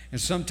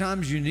 And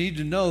sometimes you need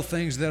to know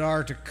things that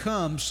are to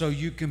come so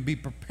you can be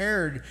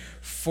prepared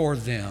for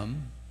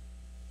them.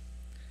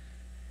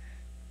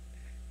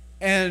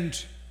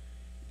 And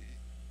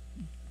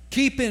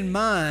keep in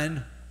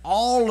mind,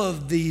 all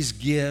of these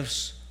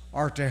gifts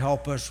are to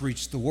help us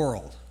reach the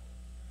world.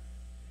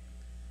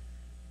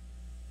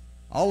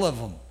 All of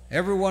them.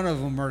 Every one of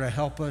them are to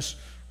help us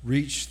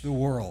reach the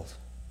world.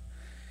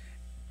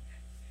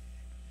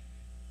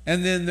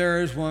 And then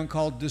there is one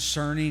called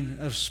discerning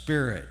of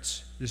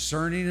spirits.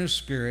 Discerning of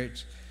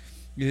spirits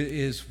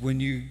is when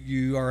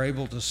you are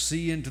able to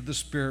see into the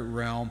spirit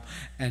realm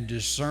and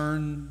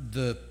discern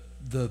the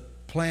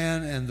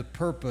plan and the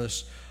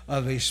purpose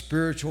of a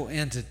spiritual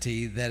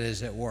entity that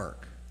is at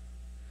work.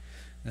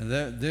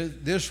 Now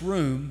this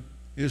room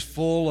is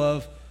full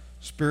of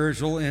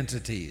spiritual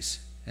entities,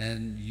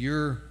 and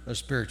you're a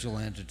spiritual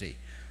entity.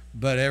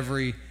 But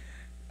every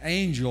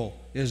angel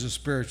is a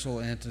spiritual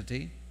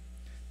entity.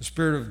 The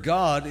Spirit of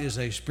God is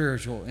a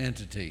spiritual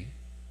entity,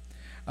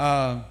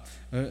 or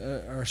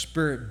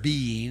spirit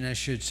being, I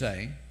should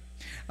say.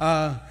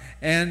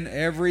 And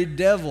every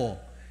devil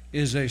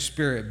is a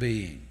spirit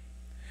being.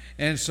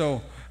 And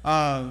so,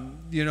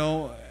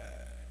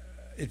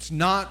 it's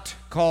not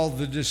called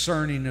the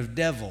discerning of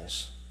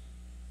devils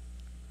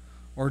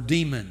or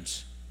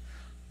demons.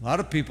 A lot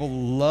of people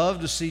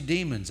love to see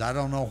demons. I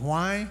don't know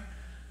why.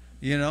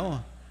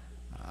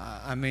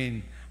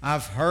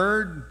 I've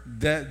heard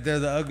that they're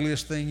the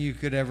ugliest thing you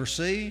could ever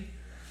see.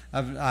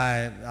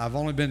 I've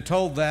only been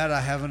told that.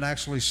 I haven't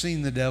actually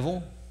seen the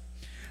devil.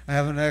 I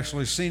haven't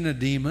actually seen a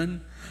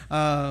demon.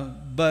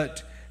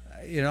 But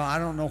I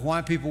don't know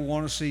why people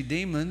want to see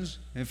demons.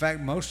 In fact,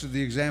 most of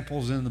the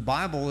examples in the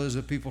Bible is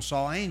that people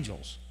saw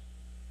angels.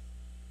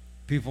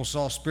 People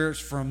saw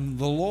spirits from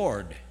the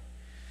Lord.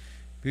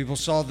 People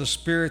saw the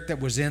spirit that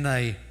was in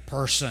a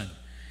person.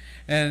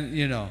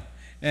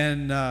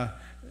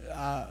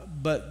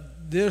 But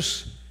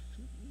this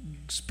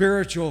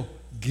spiritual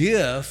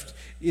gift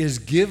is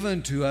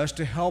given to us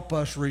to help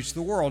us reach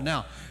the world.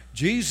 Now,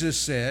 Jesus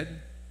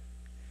said,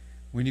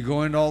 when you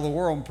go into all the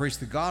world and preach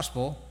the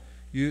gospel,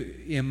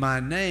 in my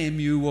name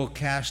you will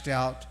cast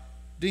out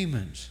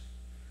demons.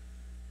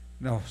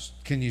 Now,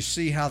 can you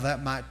see how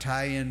that might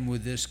tie in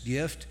with this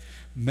gift?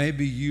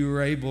 Maybe you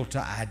are able to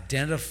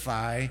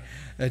identify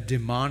a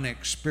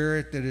demonic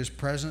spirit that is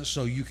present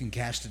so you can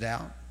cast it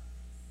out.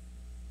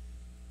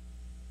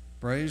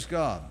 Praise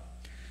God.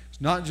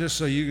 It's not just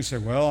so you can say,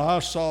 well, I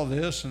saw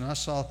this and I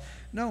saw.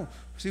 No,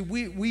 see,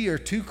 we are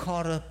too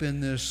caught up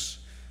in this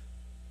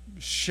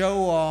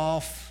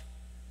show-off,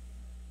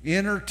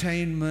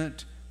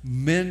 entertainment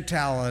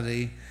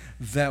mentality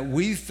that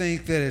we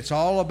think that it's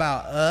all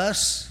about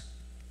us.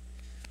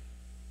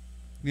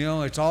 You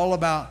know, it's all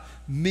about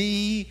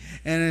me,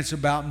 and it's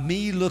about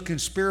me looking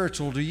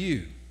spiritual to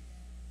you.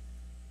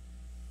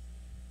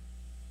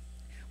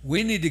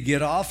 We need to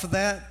get off of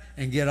that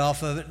and get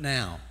off of it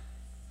now,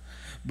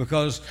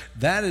 because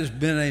that has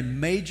been a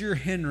major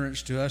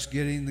hindrance to us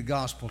getting the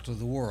gospel to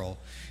the world,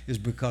 is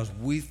because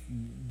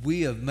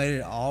we have made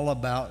it all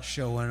about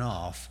showing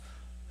off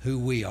who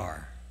we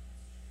are.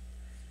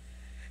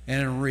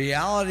 And in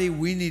reality,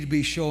 we need to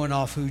be showing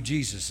off who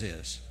Jesus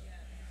is.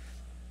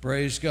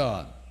 Praise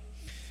God.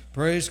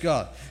 Praise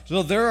God.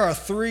 So there are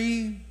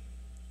 3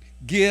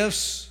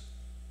 gifts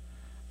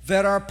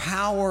that are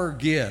power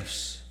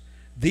gifts.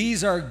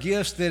 These are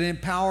gifts that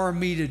empower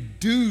me to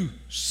do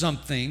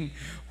something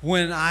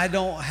when I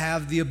don't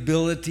have the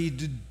ability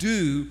to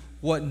do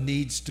what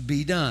needs to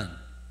be done.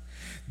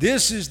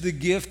 This is the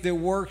gift that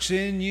works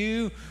in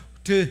you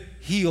to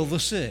heal the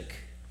sick.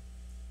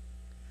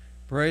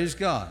 Praise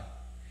God.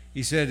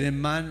 He said,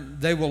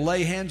 they will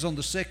lay hands on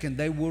the sick and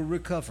they will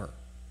recover.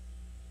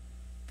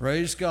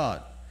 Praise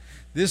God.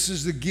 This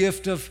is the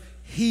gift of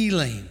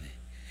healing.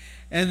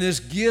 And this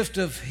gift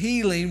of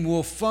healing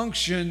will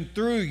function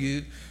through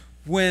you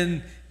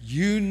when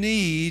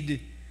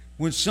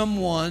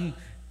someone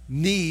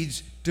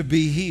needs to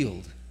be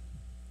healed.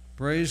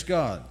 Praise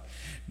God.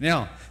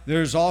 Now,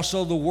 there's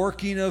also the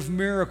working of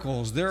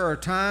miracles. There are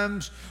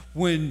times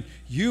when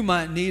you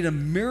might need a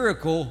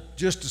miracle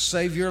just to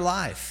save your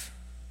life.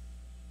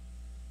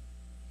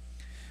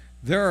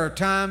 There are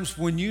times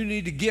when you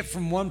need to get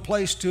from one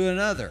place to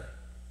another.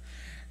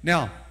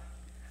 Now,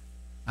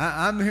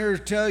 I'm here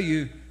to tell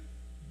you,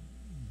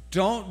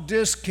 don't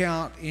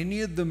discount any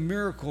of the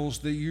miracles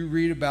that you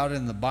read about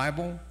in the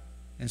Bible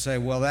and say,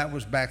 well, that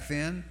was back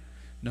then.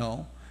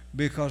 No,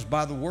 because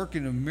by the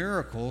working of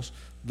miracles,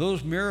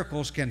 those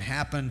miracles can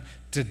happen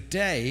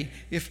today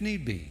if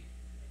need be.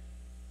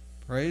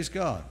 Praise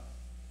God.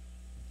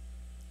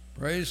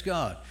 Praise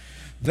God.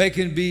 They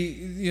can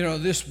be,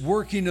 this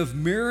working of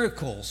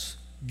miracles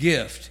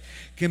gift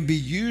can be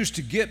used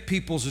to get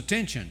people's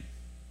attention.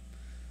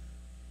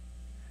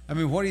 I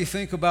mean, what do you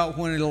think about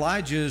when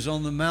Elijah is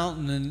on the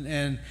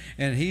mountain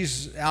and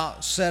he's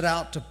set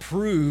out to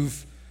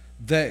prove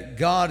that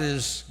God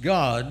is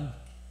God,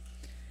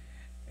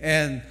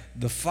 and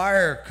the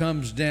fire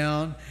comes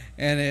down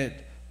and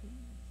it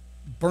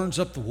burns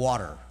up the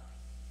water,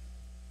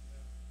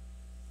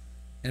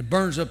 and it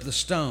burns up the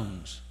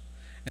stones,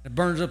 and it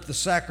burns up the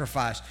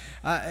sacrifice.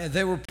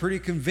 They were pretty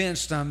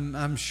convinced,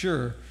 I'm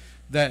sure,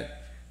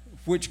 that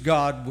which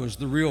God was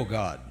the real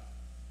God.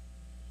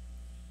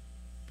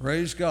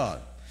 Praise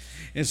God.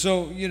 And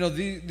so,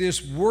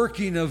 this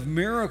working of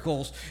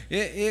miracles,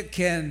 it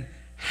can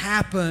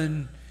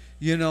happen,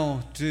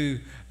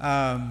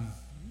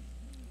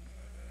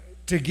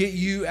 to get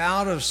you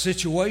out of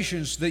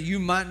situations that you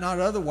might not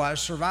otherwise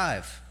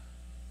survive.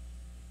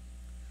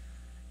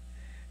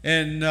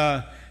 And,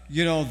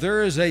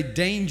 there is a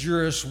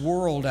dangerous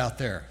world out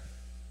there.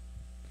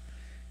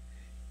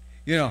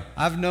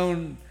 I've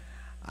known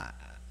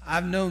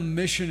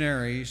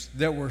missionaries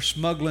that were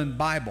smuggling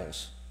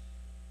Bibles.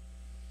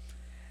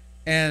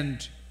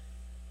 And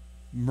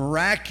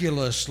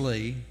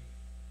miraculously,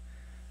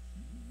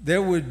 there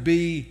would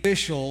be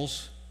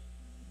officials,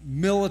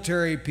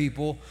 military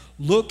people,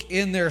 look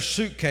in their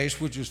suitcase,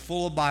 which was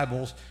full of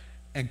Bibles,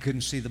 and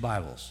couldn't see the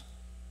Bibles.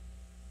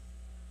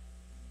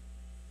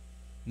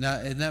 Now,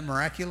 isn't that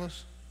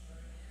miraculous?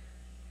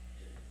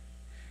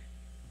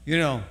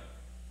 And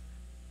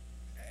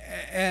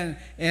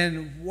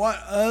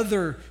what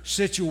other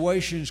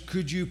situations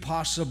could you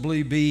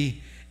possibly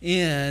be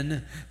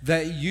in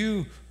that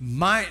you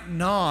might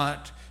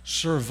not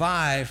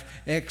survive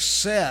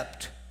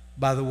except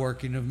by the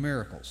working of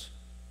miracles?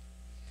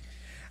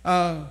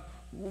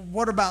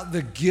 What about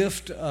the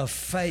gift of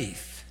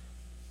faith?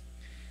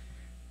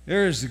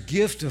 There is the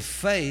gift of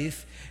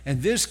faith,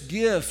 and this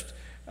gift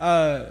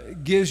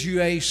gives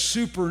you a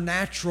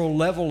supernatural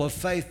level of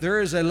faith.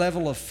 There is a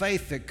level of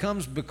faith that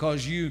comes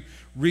because you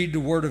read the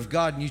Word of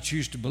God and you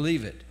choose to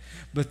believe it.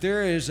 But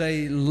there is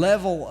a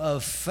level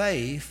of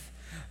faith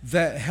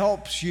that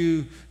helps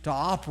you to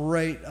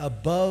operate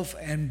above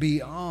and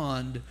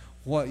beyond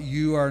what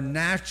you are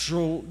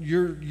natural,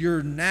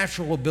 your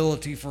natural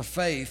ability for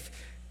faith.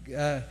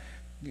 I've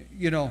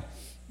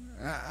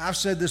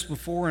said this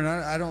before, and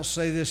I don't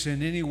say this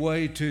in any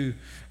way to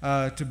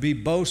be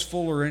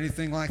boastful or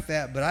anything like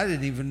that, but I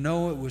didn't even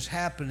know it was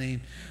happening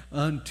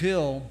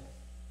until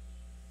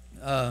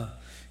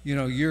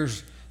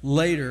years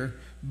later.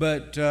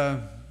 But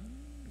I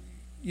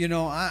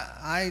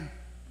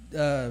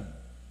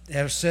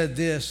have said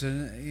this,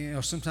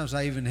 and sometimes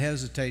I even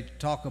hesitate to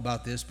talk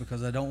about this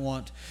because I don't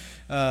want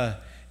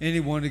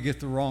anyone to get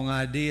the wrong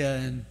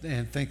idea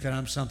and think that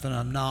I'm something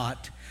I'm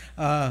not.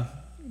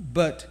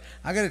 But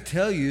I got to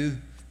tell you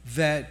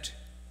that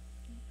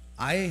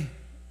my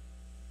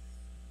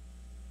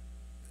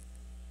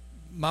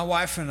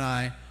wife and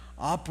I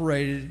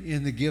operated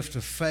in the gift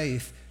of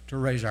faith to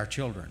raise our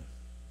children.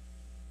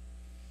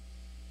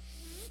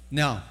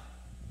 Now,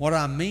 what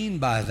I mean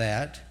by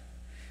that,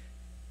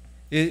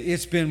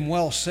 it's been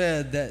well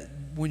said that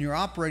when you're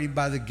operating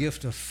by the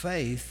gift of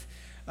faith,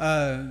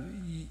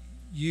 it's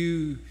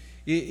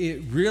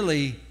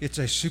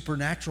a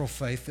supernatural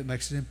faith that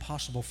makes it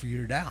impossible for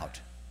you to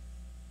doubt.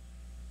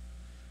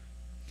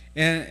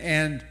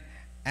 And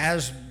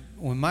as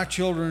when my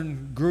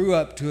children grew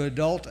up to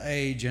adult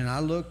age, and I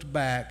looked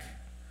back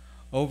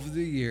over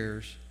the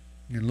years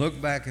and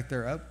looked back at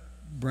their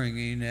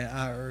upbringing,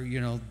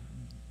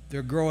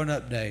 their growing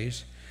up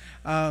days,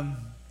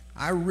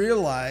 I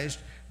realized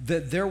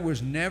that there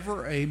was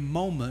never a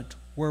moment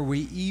where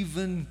we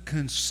even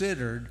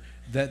considered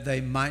that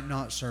they might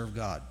not serve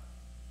God.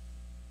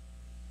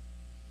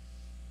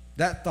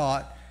 That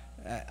thought,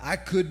 I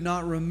could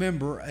not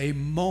remember a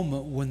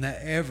moment when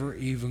that ever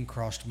even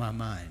crossed my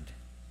mind.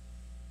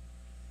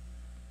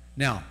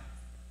 Now,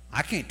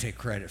 I can't take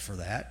credit for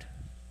that.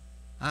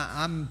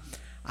 I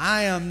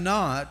am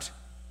not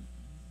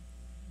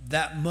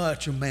that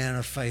much a man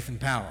of faith and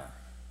power.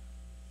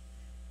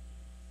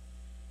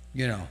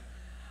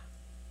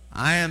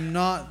 I am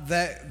not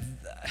that,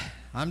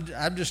 I'm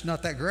just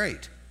not that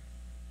great.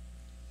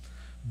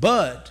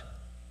 But,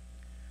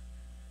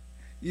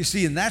 you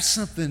see, and that's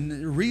something,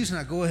 the reason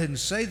I go ahead and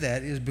say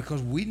that is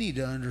because we need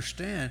to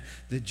understand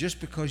that just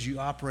because you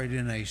operate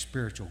in a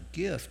spiritual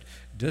gift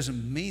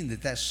doesn't mean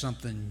that that's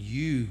something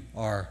you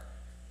are,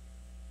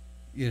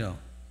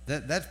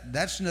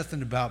 that's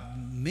nothing about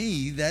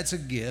me. That's a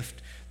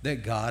gift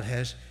that God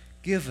has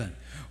given.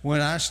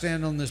 When I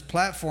stand on this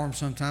platform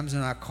sometimes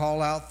and I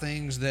call out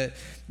things that,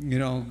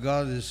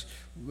 God is,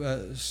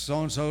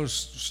 so-and-so's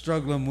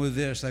struggling with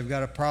this, they've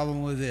got a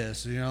problem with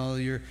this,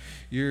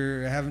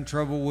 you're having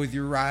trouble with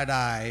your right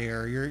eye,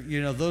 or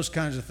you're, those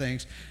kinds of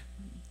things.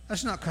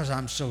 That's not because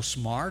I'm so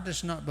smart.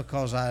 It's not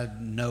because I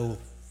know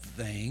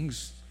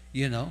things,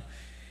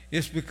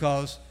 It's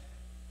because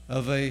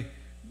of a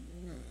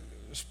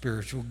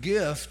spiritual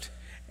gift,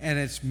 and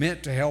it's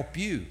meant to help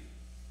you.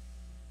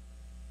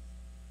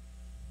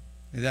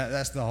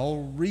 That's the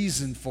whole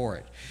reason for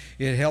it.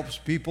 It helps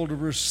people to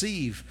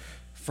receive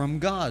from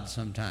God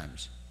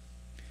sometimes.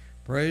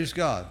 Praise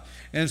God.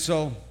 And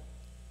so,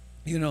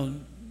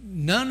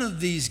 none of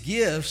these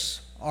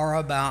gifts are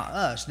about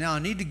us. Now, I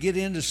need to get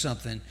into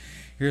something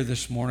here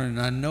this morning,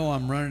 and I know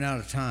I'm running out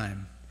of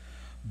time,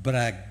 but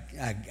I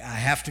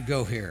have to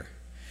go here.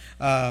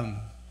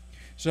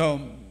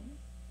 So,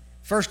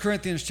 1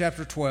 Corinthians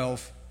chapter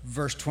 12,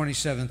 verse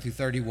 27 through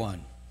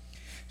 31.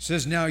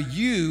 Says, now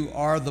you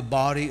are the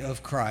body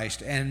of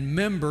Christ and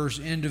members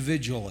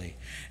individually.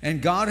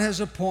 And God has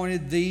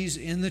appointed these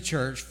in the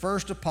church,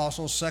 first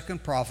apostles,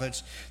 second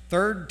prophets,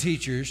 third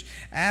teachers,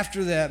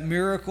 after that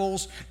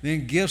miracles,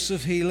 then gifts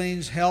of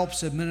healings,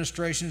 helps,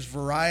 administrations,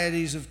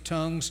 varieties of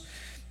tongues.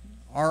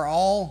 Are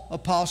all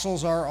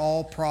apostles, are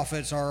all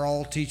prophets, are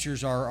all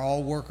teachers, are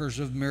all workers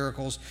of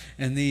miracles?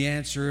 And the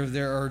answer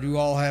do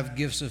all have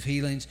gifts of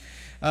healings?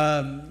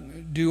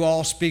 Do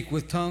all speak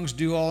with tongues?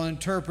 Do all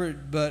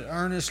interpret? But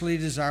earnestly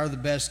desire the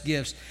best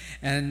gifts.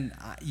 And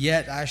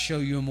yet I show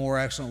you a more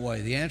excellent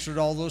way. The answer to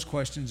all those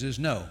questions is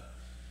no.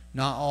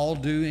 Not all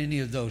do any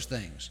of those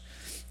things.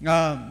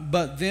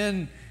 But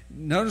then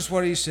notice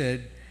what he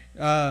said.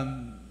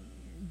 God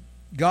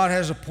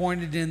has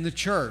appointed in the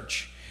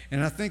church.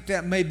 And I think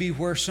that may be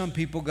where some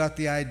people got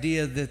the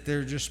idea that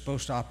they're just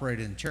supposed to operate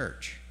in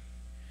church.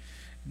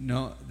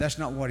 No, that's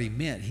not what he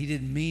meant. He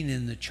didn't mean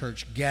in the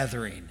church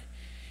gathering.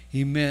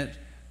 He meant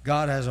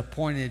God has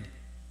appointed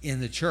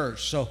in the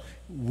church. So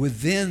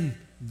within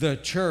the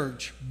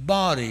church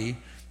body,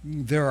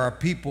 there are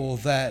people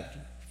that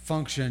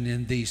function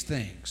in these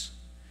things.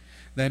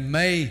 They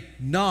may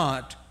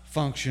not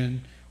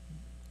function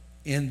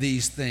in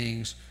these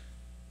things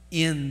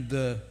in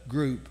the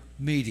group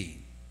meeting.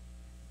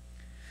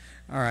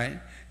 All right.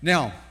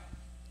 Now,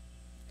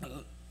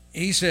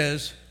 he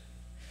says,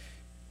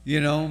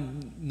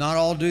 not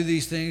all do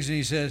these things. And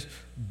he says,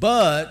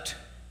 but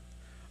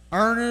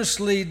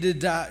earnestly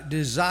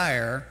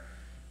desire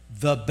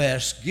the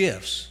best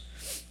gifts.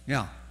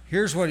 Now,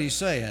 here's what he's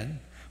saying.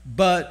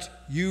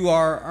 But you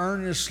are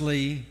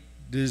earnestly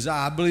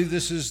desire. I believe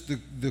this is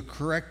the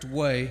correct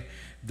way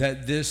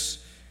that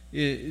this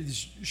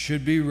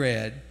should be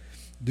read.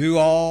 Do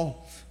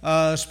all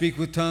speak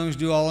with tongues,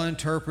 do all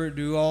interpret,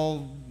 do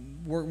all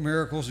work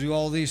miracles, do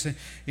all these things.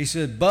 He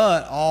said,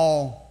 but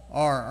all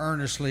are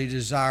earnestly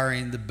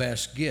desiring the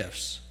best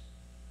gifts.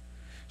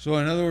 So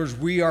in other words,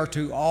 we are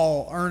to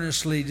all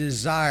earnestly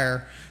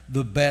desire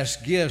the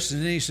best gifts.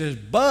 And then he says,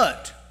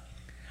 but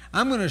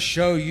I'm going to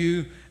show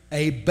you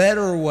a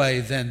better way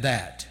than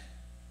that.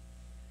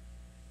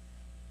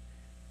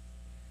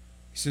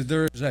 He said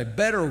there is a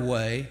better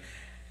way,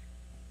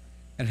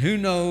 and who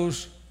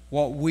knows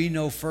what we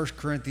know 1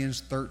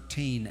 Corinthians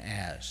 13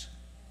 as?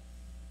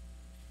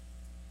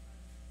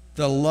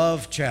 The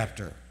love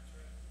chapter.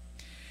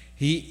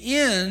 He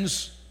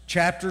ends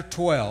chapter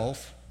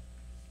 12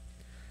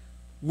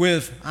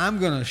 with, I'm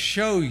going to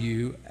show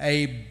you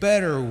a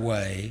better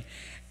way.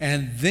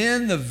 And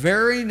then the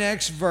very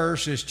next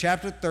verse is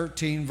chapter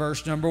 13,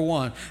 verse number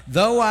 1.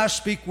 Though I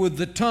speak with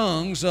the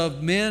tongues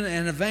of men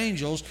and of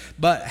angels,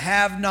 but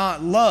have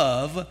not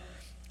love,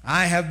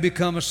 I have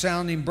become a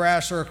sounding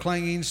brass or a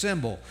clanging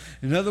cymbal.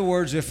 In other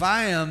words, if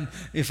I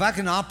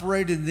can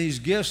operate in these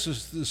gifts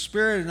of the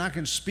Spirit, and I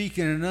can speak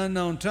in an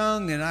unknown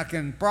tongue, and I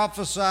can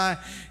prophesy,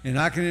 and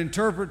I can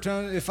interpret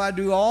tongues, if I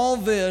do all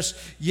this,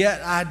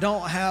 yet I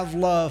don't have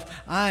love,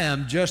 I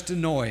am just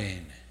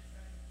annoying.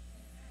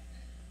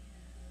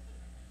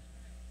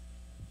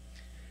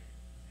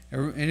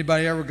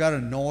 Anybody ever got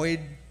annoyed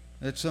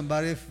at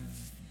somebody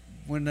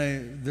when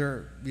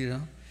they're, you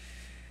know?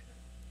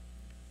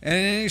 And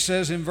then he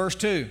says in verse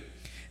 2,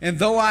 and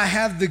though I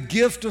have the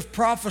gift of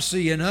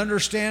prophecy and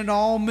understand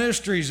all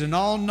mysteries and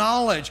all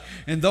knowledge,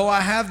 and though I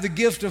have the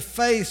gift of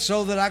faith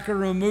so that I can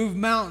remove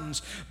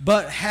mountains,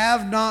 but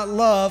have not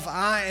love,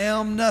 I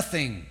am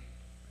nothing.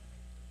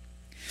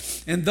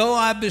 And though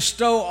I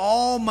bestow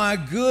all my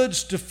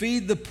goods to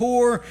feed the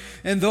poor,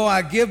 and though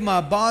I give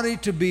my body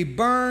to be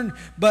burned,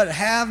 but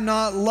have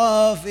not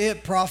love,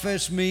 it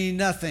profits me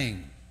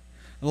nothing.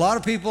 A lot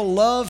of people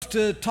love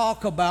to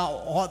talk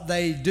about what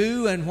they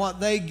do and what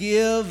they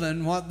give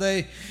and what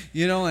they,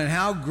 you know, and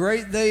how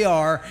great they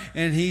are.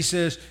 And he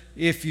says,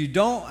 if you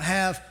don't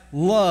have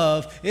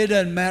love, it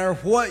doesn't matter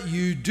what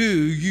you do,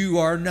 you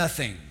are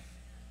nothing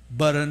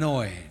but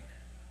annoying.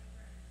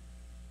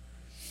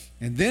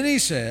 And then he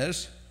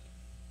says,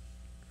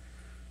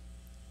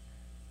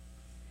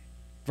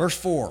 verse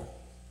 4,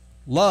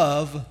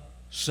 love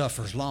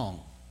suffers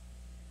long.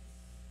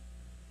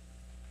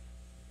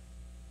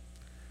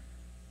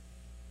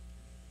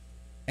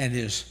 And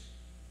is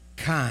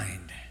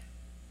kind.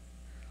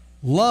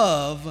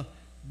 Love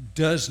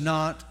does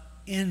not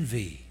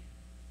envy.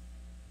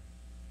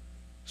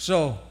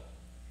 So,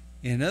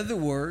 in other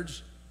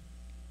words,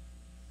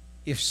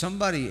 if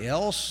somebody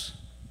else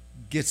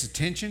gets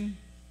attention,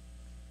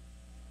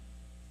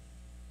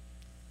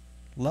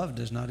 love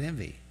does not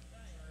envy.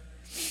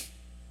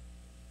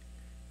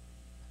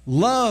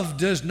 Love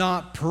does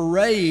not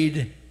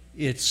parade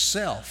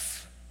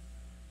itself.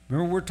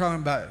 Remember, we're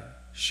talking about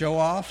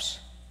show-offs?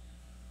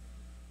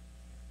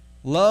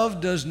 Love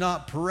does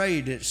not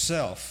parade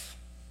itself.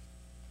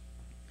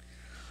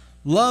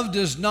 Love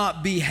does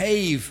not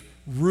behave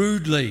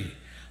rudely.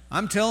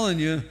 I'm telling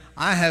you,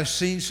 I have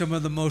seen some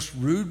of the most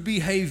rude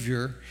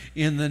behavior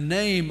in the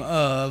name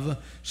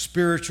of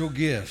spiritual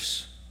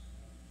gifts.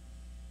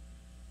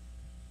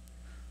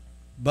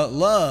 But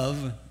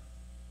love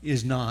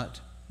is not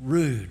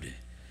rude,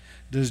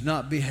 does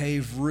not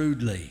behave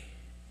rudely,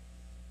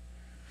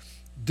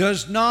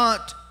 does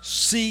not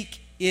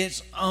seek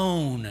its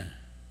own,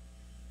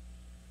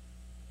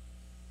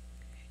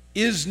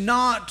 is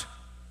not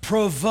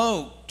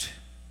provoked,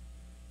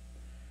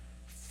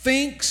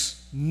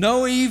 thinks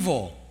no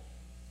evil.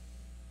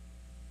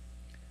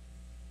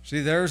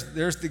 See, there's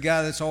the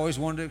guy that's always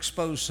wanted to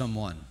expose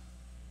someone.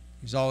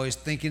 He's always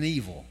thinking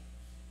evil.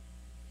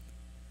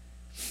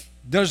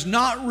 Does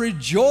not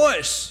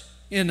rejoice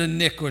in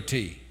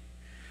iniquity,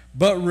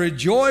 but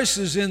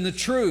rejoices in the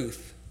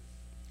truth.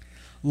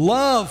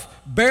 Love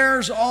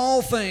bears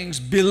all things,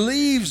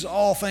 believes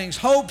all things,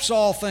 hopes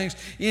all things,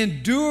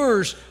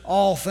 endures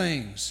all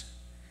things.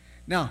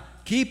 Now,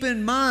 keep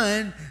in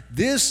mind,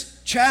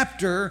 this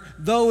chapter,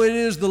 though it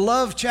is the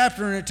love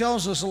chapter and it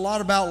tells us a lot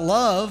about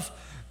love,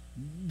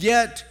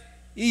 yet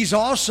he's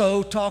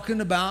also talking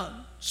about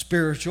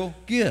spiritual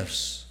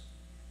gifts.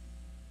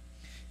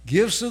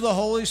 Gifts of the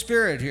Holy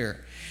Spirit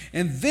here.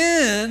 And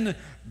then,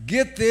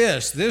 get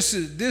this. This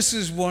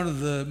is one of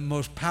the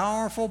most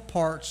powerful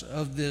parts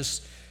of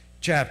this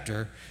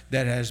chapter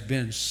that has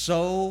been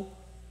so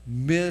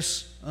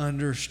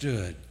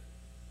misunderstood.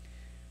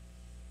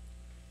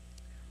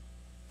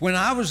 When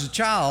I was a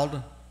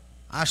child,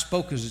 I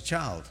spoke as a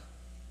child.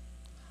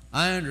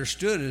 I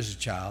understood as a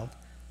child.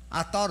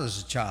 I thought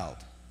as a child.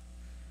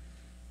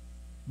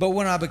 But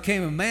when I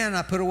became a man,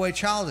 I put away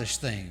childish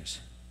things.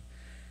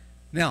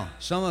 Now,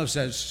 some of us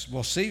said,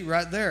 well, see,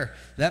 right there,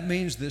 that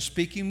means that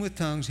speaking with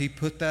tongues,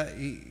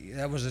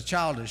 that was a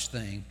childish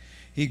thing.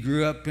 He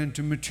grew up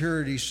into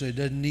maturity, so he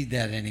doesn't need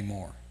that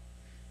anymore.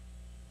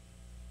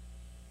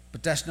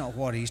 But that's not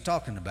what he's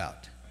talking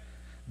about.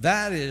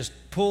 That is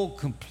pulled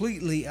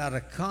completely out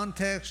of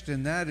context,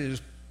 and that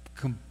is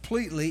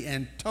completely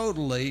and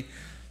totally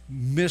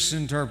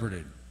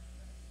misinterpreted.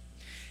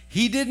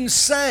 He didn't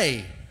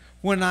say,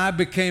 when I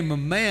became a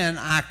man,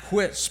 I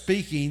quit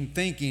speaking,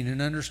 thinking,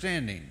 and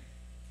understanding.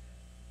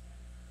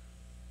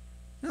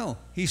 No,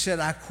 he said,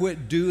 I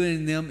quit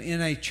doing them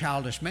in a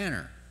childish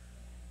manner.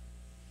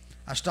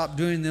 I stopped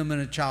doing them in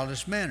a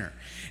childish manner.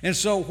 And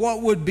so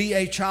what would be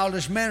a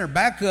childish manner?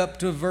 Back up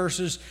to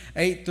verses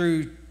 8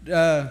 through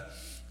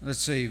let's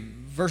see,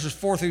 verses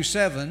 4 through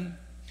 7,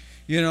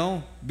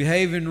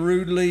 behaving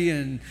rudely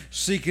and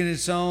seeking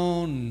its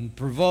own and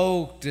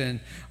provoked and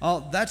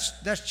all,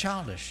 that's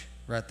childish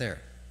right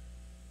there.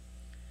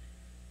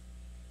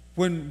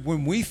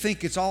 When we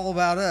think it's all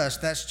about us,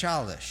 that's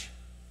childish.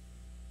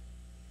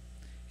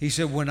 He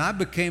said, when I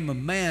became a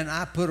man,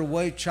 I put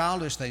away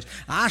childish things.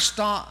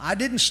 I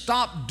didn't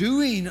stop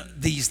doing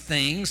these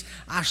things.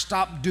 I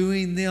stopped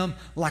doing them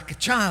like a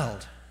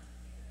child.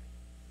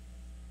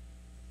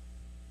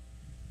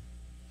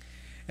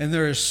 And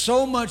there is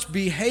so much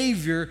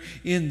behavior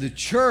in the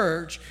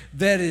church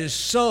that is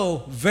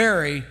so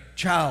very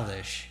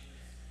childish.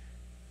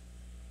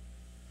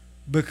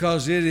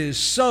 Because it is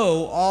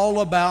so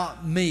all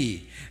about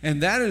me.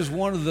 And that is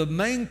one of the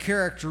main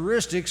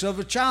characteristics of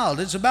a child.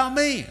 It's about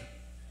me.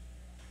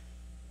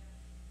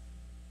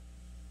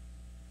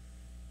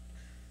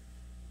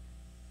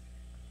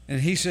 And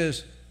he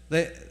says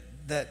that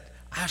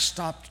I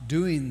stopped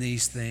doing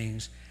these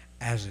things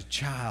as a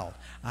child.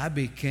 I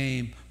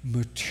became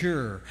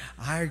mature.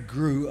 I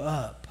grew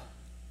up.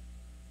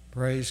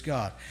 Praise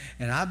God.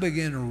 And I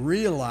began to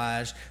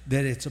realize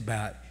that it's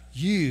about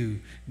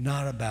you,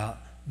 not about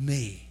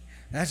me.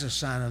 That's a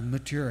sign of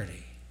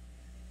maturity.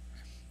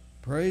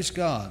 Praise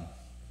God.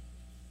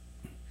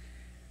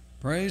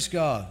 Praise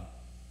God.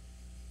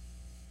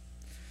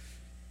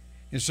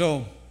 And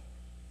so,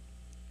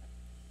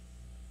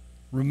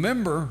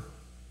 remember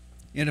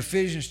in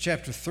Ephesians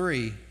chapter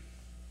 3,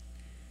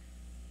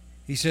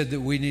 he said that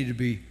we need to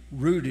be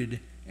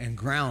rooted and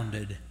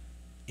grounded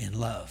in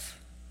love.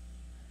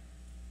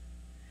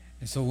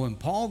 And so when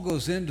Paul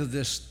goes into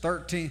this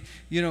 13,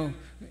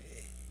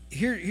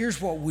 here's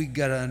what we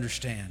got to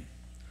understand.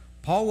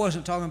 Paul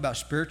wasn't talking about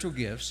spiritual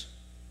gifts,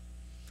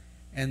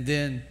 and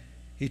then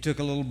he took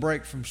a little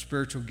break from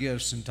spiritual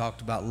gifts and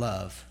talked about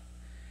love.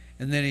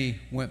 And then he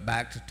went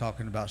back to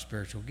talking about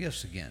spiritual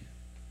gifts again.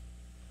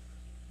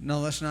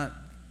 No, that's not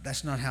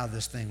how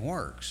this thing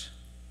works.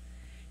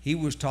 He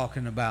was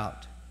talking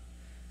about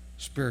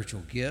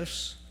spiritual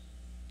gifts,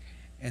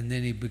 and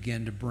then he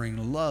began to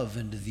bring love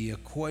into the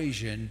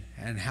equation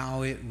and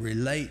how it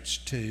relates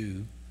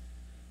to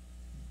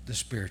the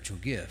spiritual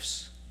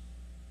gifts.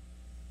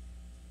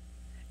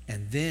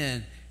 And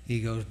then he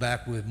goes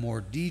back with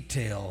more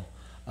detail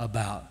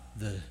about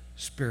the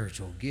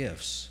spiritual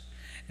gifts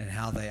and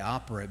how they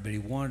operate. But he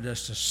wanted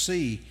us to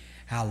see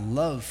how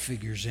love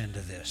figures into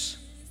this.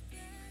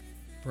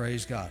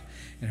 Praise God.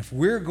 And if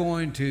we're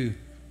going to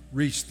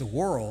reach the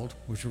world,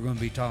 which we're going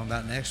to be talking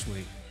about next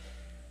week,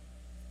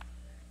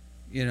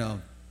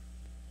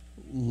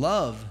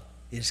 love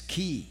is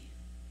key.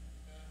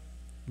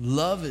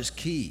 Love is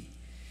key.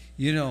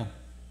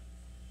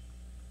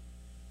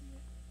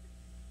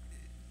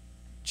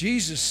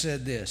 Jesus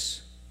said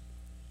this.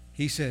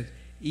 He said,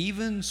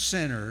 even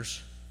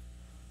sinners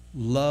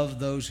love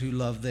those who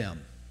love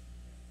them.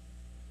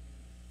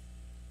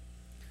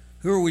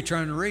 Who are we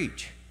trying to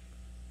reach?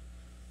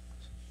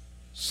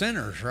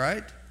 Sinners,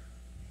 right?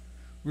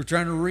 We're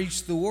trying to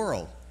reach the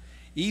world.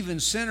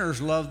 Even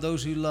sinners love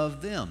those who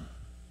love them.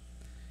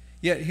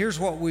 Yet here's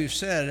what we've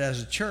said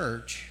as a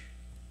church,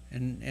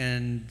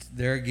 and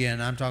there again,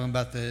 I'm talking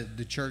about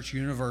the church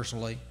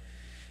universally.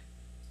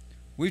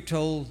 We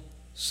told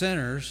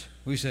sinners,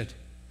 we said,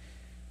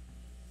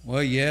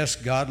 well, yes,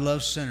 God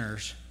loves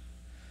sinners.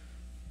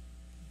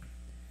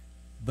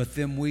 But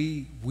then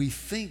we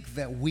think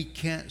that we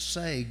can't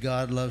say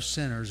God loves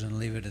sinners and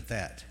leave it at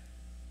that.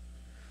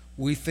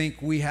 We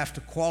think we have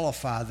to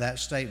qualify that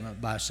statement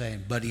by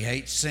saying, but he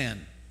hates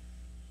sin.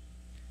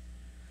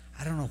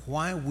 I don't know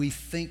why we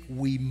think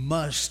we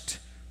must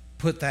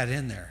put that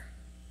in there.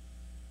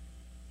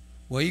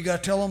 Well, you got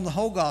to tell them the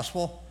whole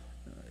gospel.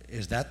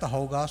 Is that the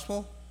whole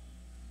gospel?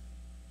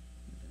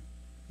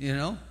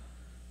 God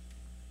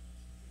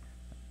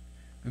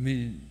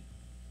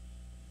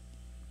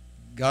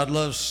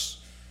loves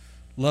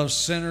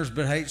sinners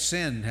but hates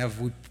sin. Have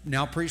we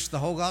now preached the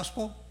whole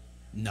gospel?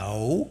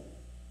 No.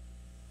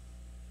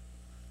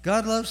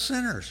 God loves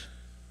sinners.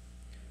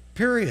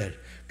 Period.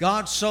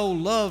 God so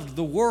loved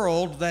the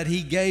world that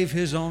he gave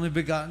his only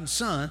begotten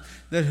Son,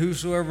 that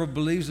whosoever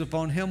believes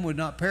upon him would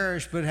not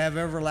perish but have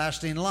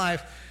everlasting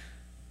life.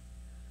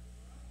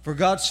 For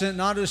God sent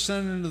not his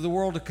Son into the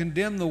world to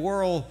condemn the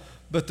world,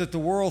 but that the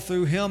world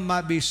through him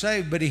might be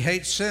saved. But he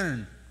hates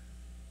sin.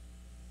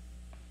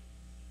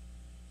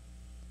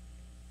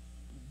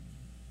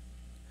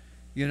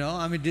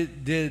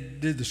 Did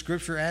the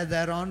scripture add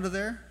that onto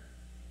there?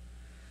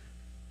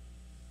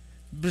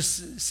 But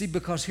see,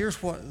 because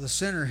here's what the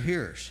sinner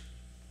hears.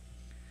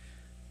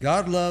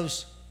 God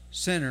loves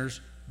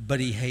sinners, but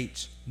he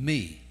hates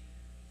me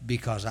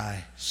because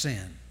I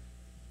sin.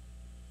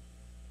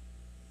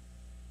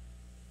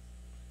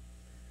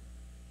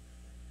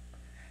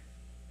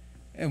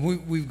 And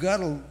we've got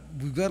to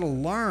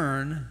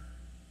learn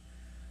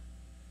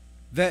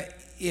that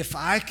if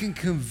I can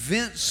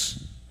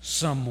convince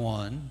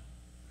someone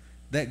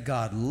that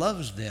God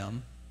loves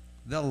them,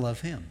 they'll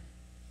love him.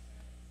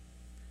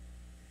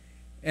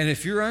 And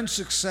if you're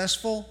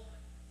unsuccessful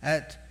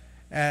at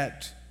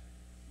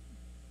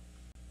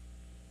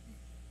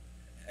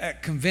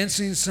at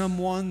convincing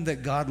someone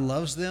that God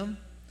loves them,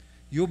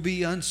 you'll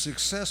be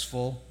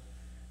unsuccessful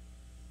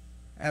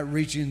at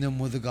reaching them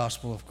with the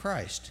gospel of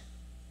Christ.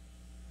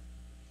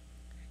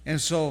 And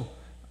so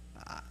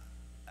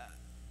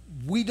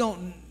we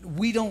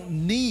don't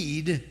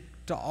need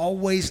to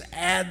always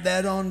add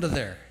that onto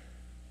there.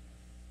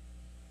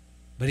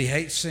 But he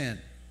hates sin.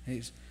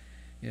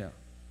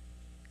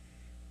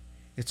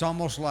 It's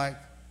almost like,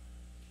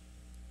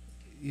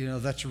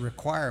 that's a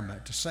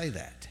requirement to say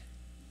that.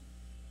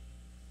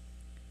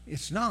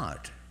 It's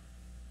not.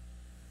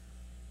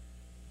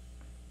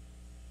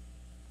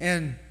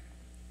 And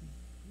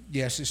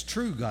yes, it's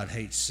true God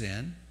hates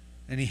sin,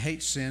 and he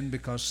hates sin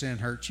because sin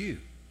hurts you.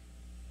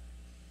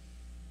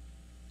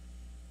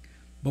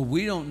 But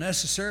we don't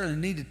necessarily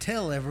need to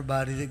tell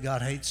everybody that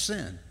God hates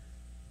sin.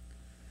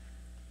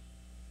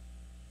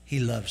 He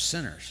loves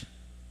sinners.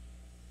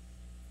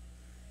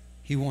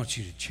 He wants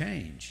you to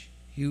change.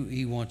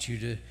 He wants you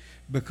to,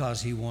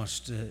 because he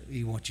wants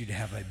you to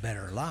have a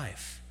better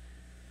life.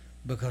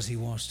 Because he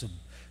wants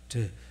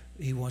you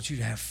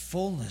to have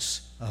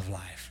fullness of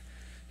life.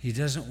 He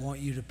doesn't want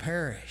you to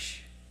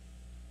perish.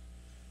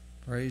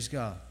 Praise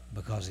God,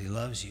 because he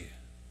loves you.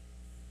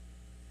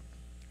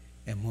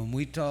 And when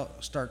we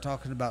start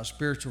talking about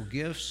spiritual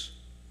gifts,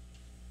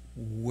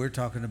 we're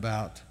talking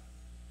about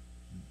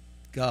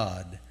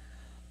God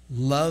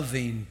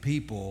loving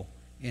people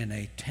in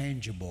a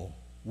tangible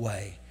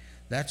way.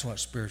 That's what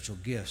spiritual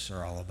gifts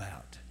are all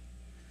about.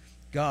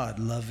 God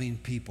loving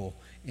people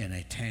in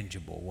a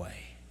tangible way.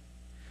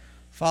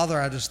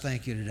 Father, I just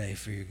thank you today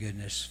for your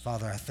goodness.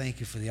 Father, I thank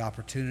you for the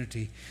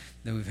opportunity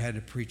that we've had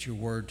to preach your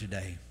word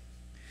today.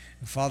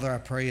 And Father, I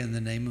pray in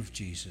the name of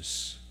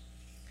Jesus,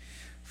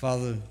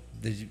 Father,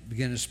 that you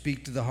begin to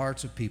speak to the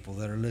hearts of people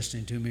that are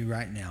listening to me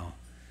right now,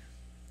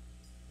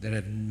 that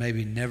have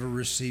maybe never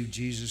received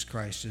Jesus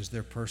Christ as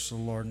their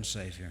personal Lord and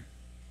Savior.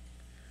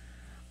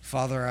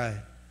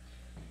 Father,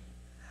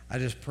 I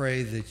just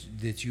pray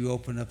that you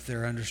open up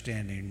their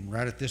understanding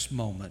right at this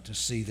moment to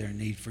see their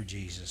need for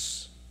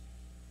Jesus.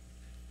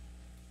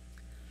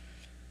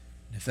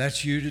 If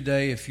that's you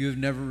today, if you have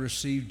never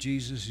received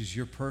Jesus as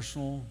your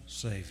personal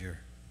Savior,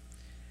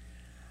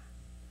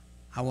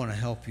 I want to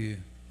help you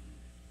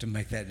to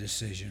make that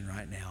decision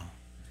right now.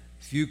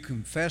 If you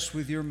confess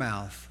with your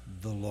mouth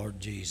the Lord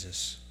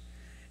Jesus,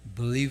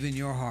 believe in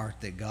your heart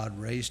that God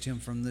raised him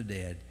from the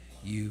dead,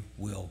 you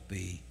will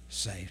be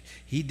saved.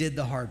 He did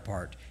the hard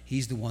part.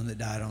 He's the one that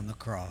died on the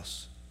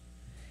cross.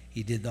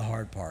 He did the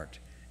hard part.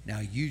 Now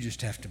you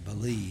just have to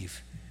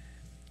believe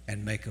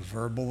and make a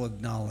verbal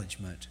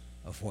acknowledgement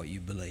of what you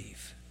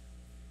believe.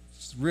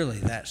 It's really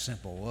that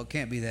simple. Well, it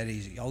can't be that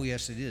easy. Oh,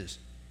 yes, it is.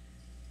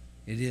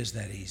 It is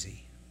that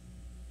easy.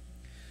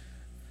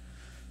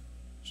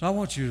 So I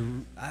want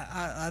you to,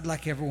 I'd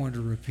like everyone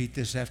to repeat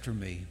this after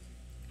me.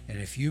 And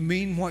if you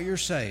mean what you're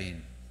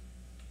saying,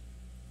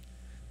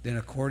 then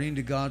according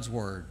to God's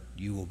word,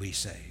 you will be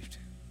saved.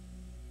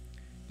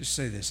 Just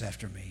say this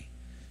after me.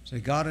 Say,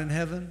 God in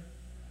heaven,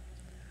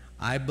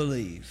 I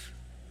believe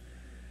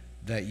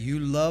that you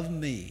love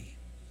me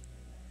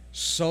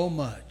so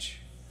much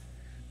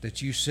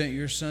that you sent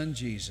your son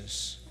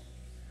Jesus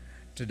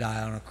to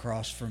die on a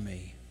cross for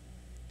me,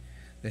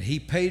 that he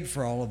paid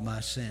for all of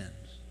my sins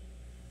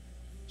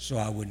so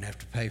I wouldn't have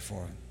to pay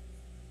for them.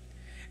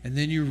 And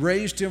then you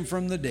raised him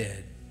from the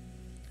dead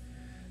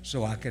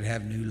so I could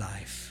have new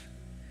life.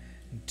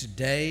 And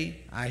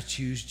today I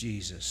choose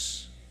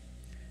Jesus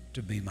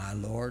to be my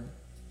Lord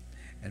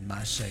and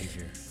my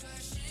Savior.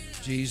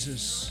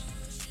 Jesus,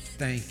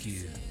 thank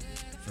you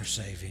for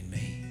saving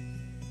me.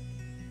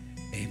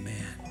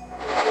 Amen.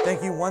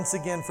 Thank you once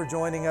again for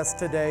joining us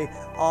today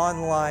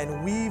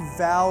online. We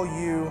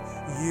value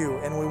you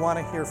and we want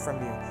to hear from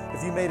you.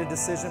 If you made a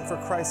decision for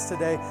Christ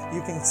today,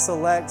 you can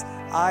select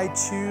I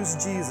Choose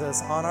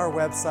Jesus on our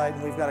website,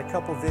 and we've got a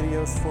couple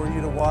videos for you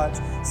to watch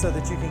so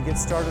that you can get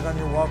started on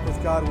your walk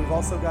with God. We've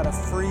also got a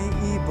free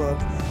ebook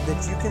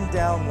that you can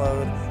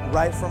download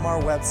right from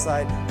our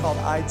website called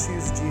I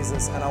Choose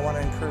Jesus, and I want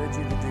to encourage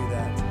you to do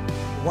that.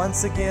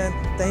 Once again,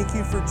 thank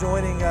you for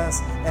joining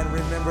us, and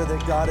remember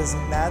that God is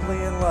madly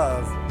in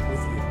love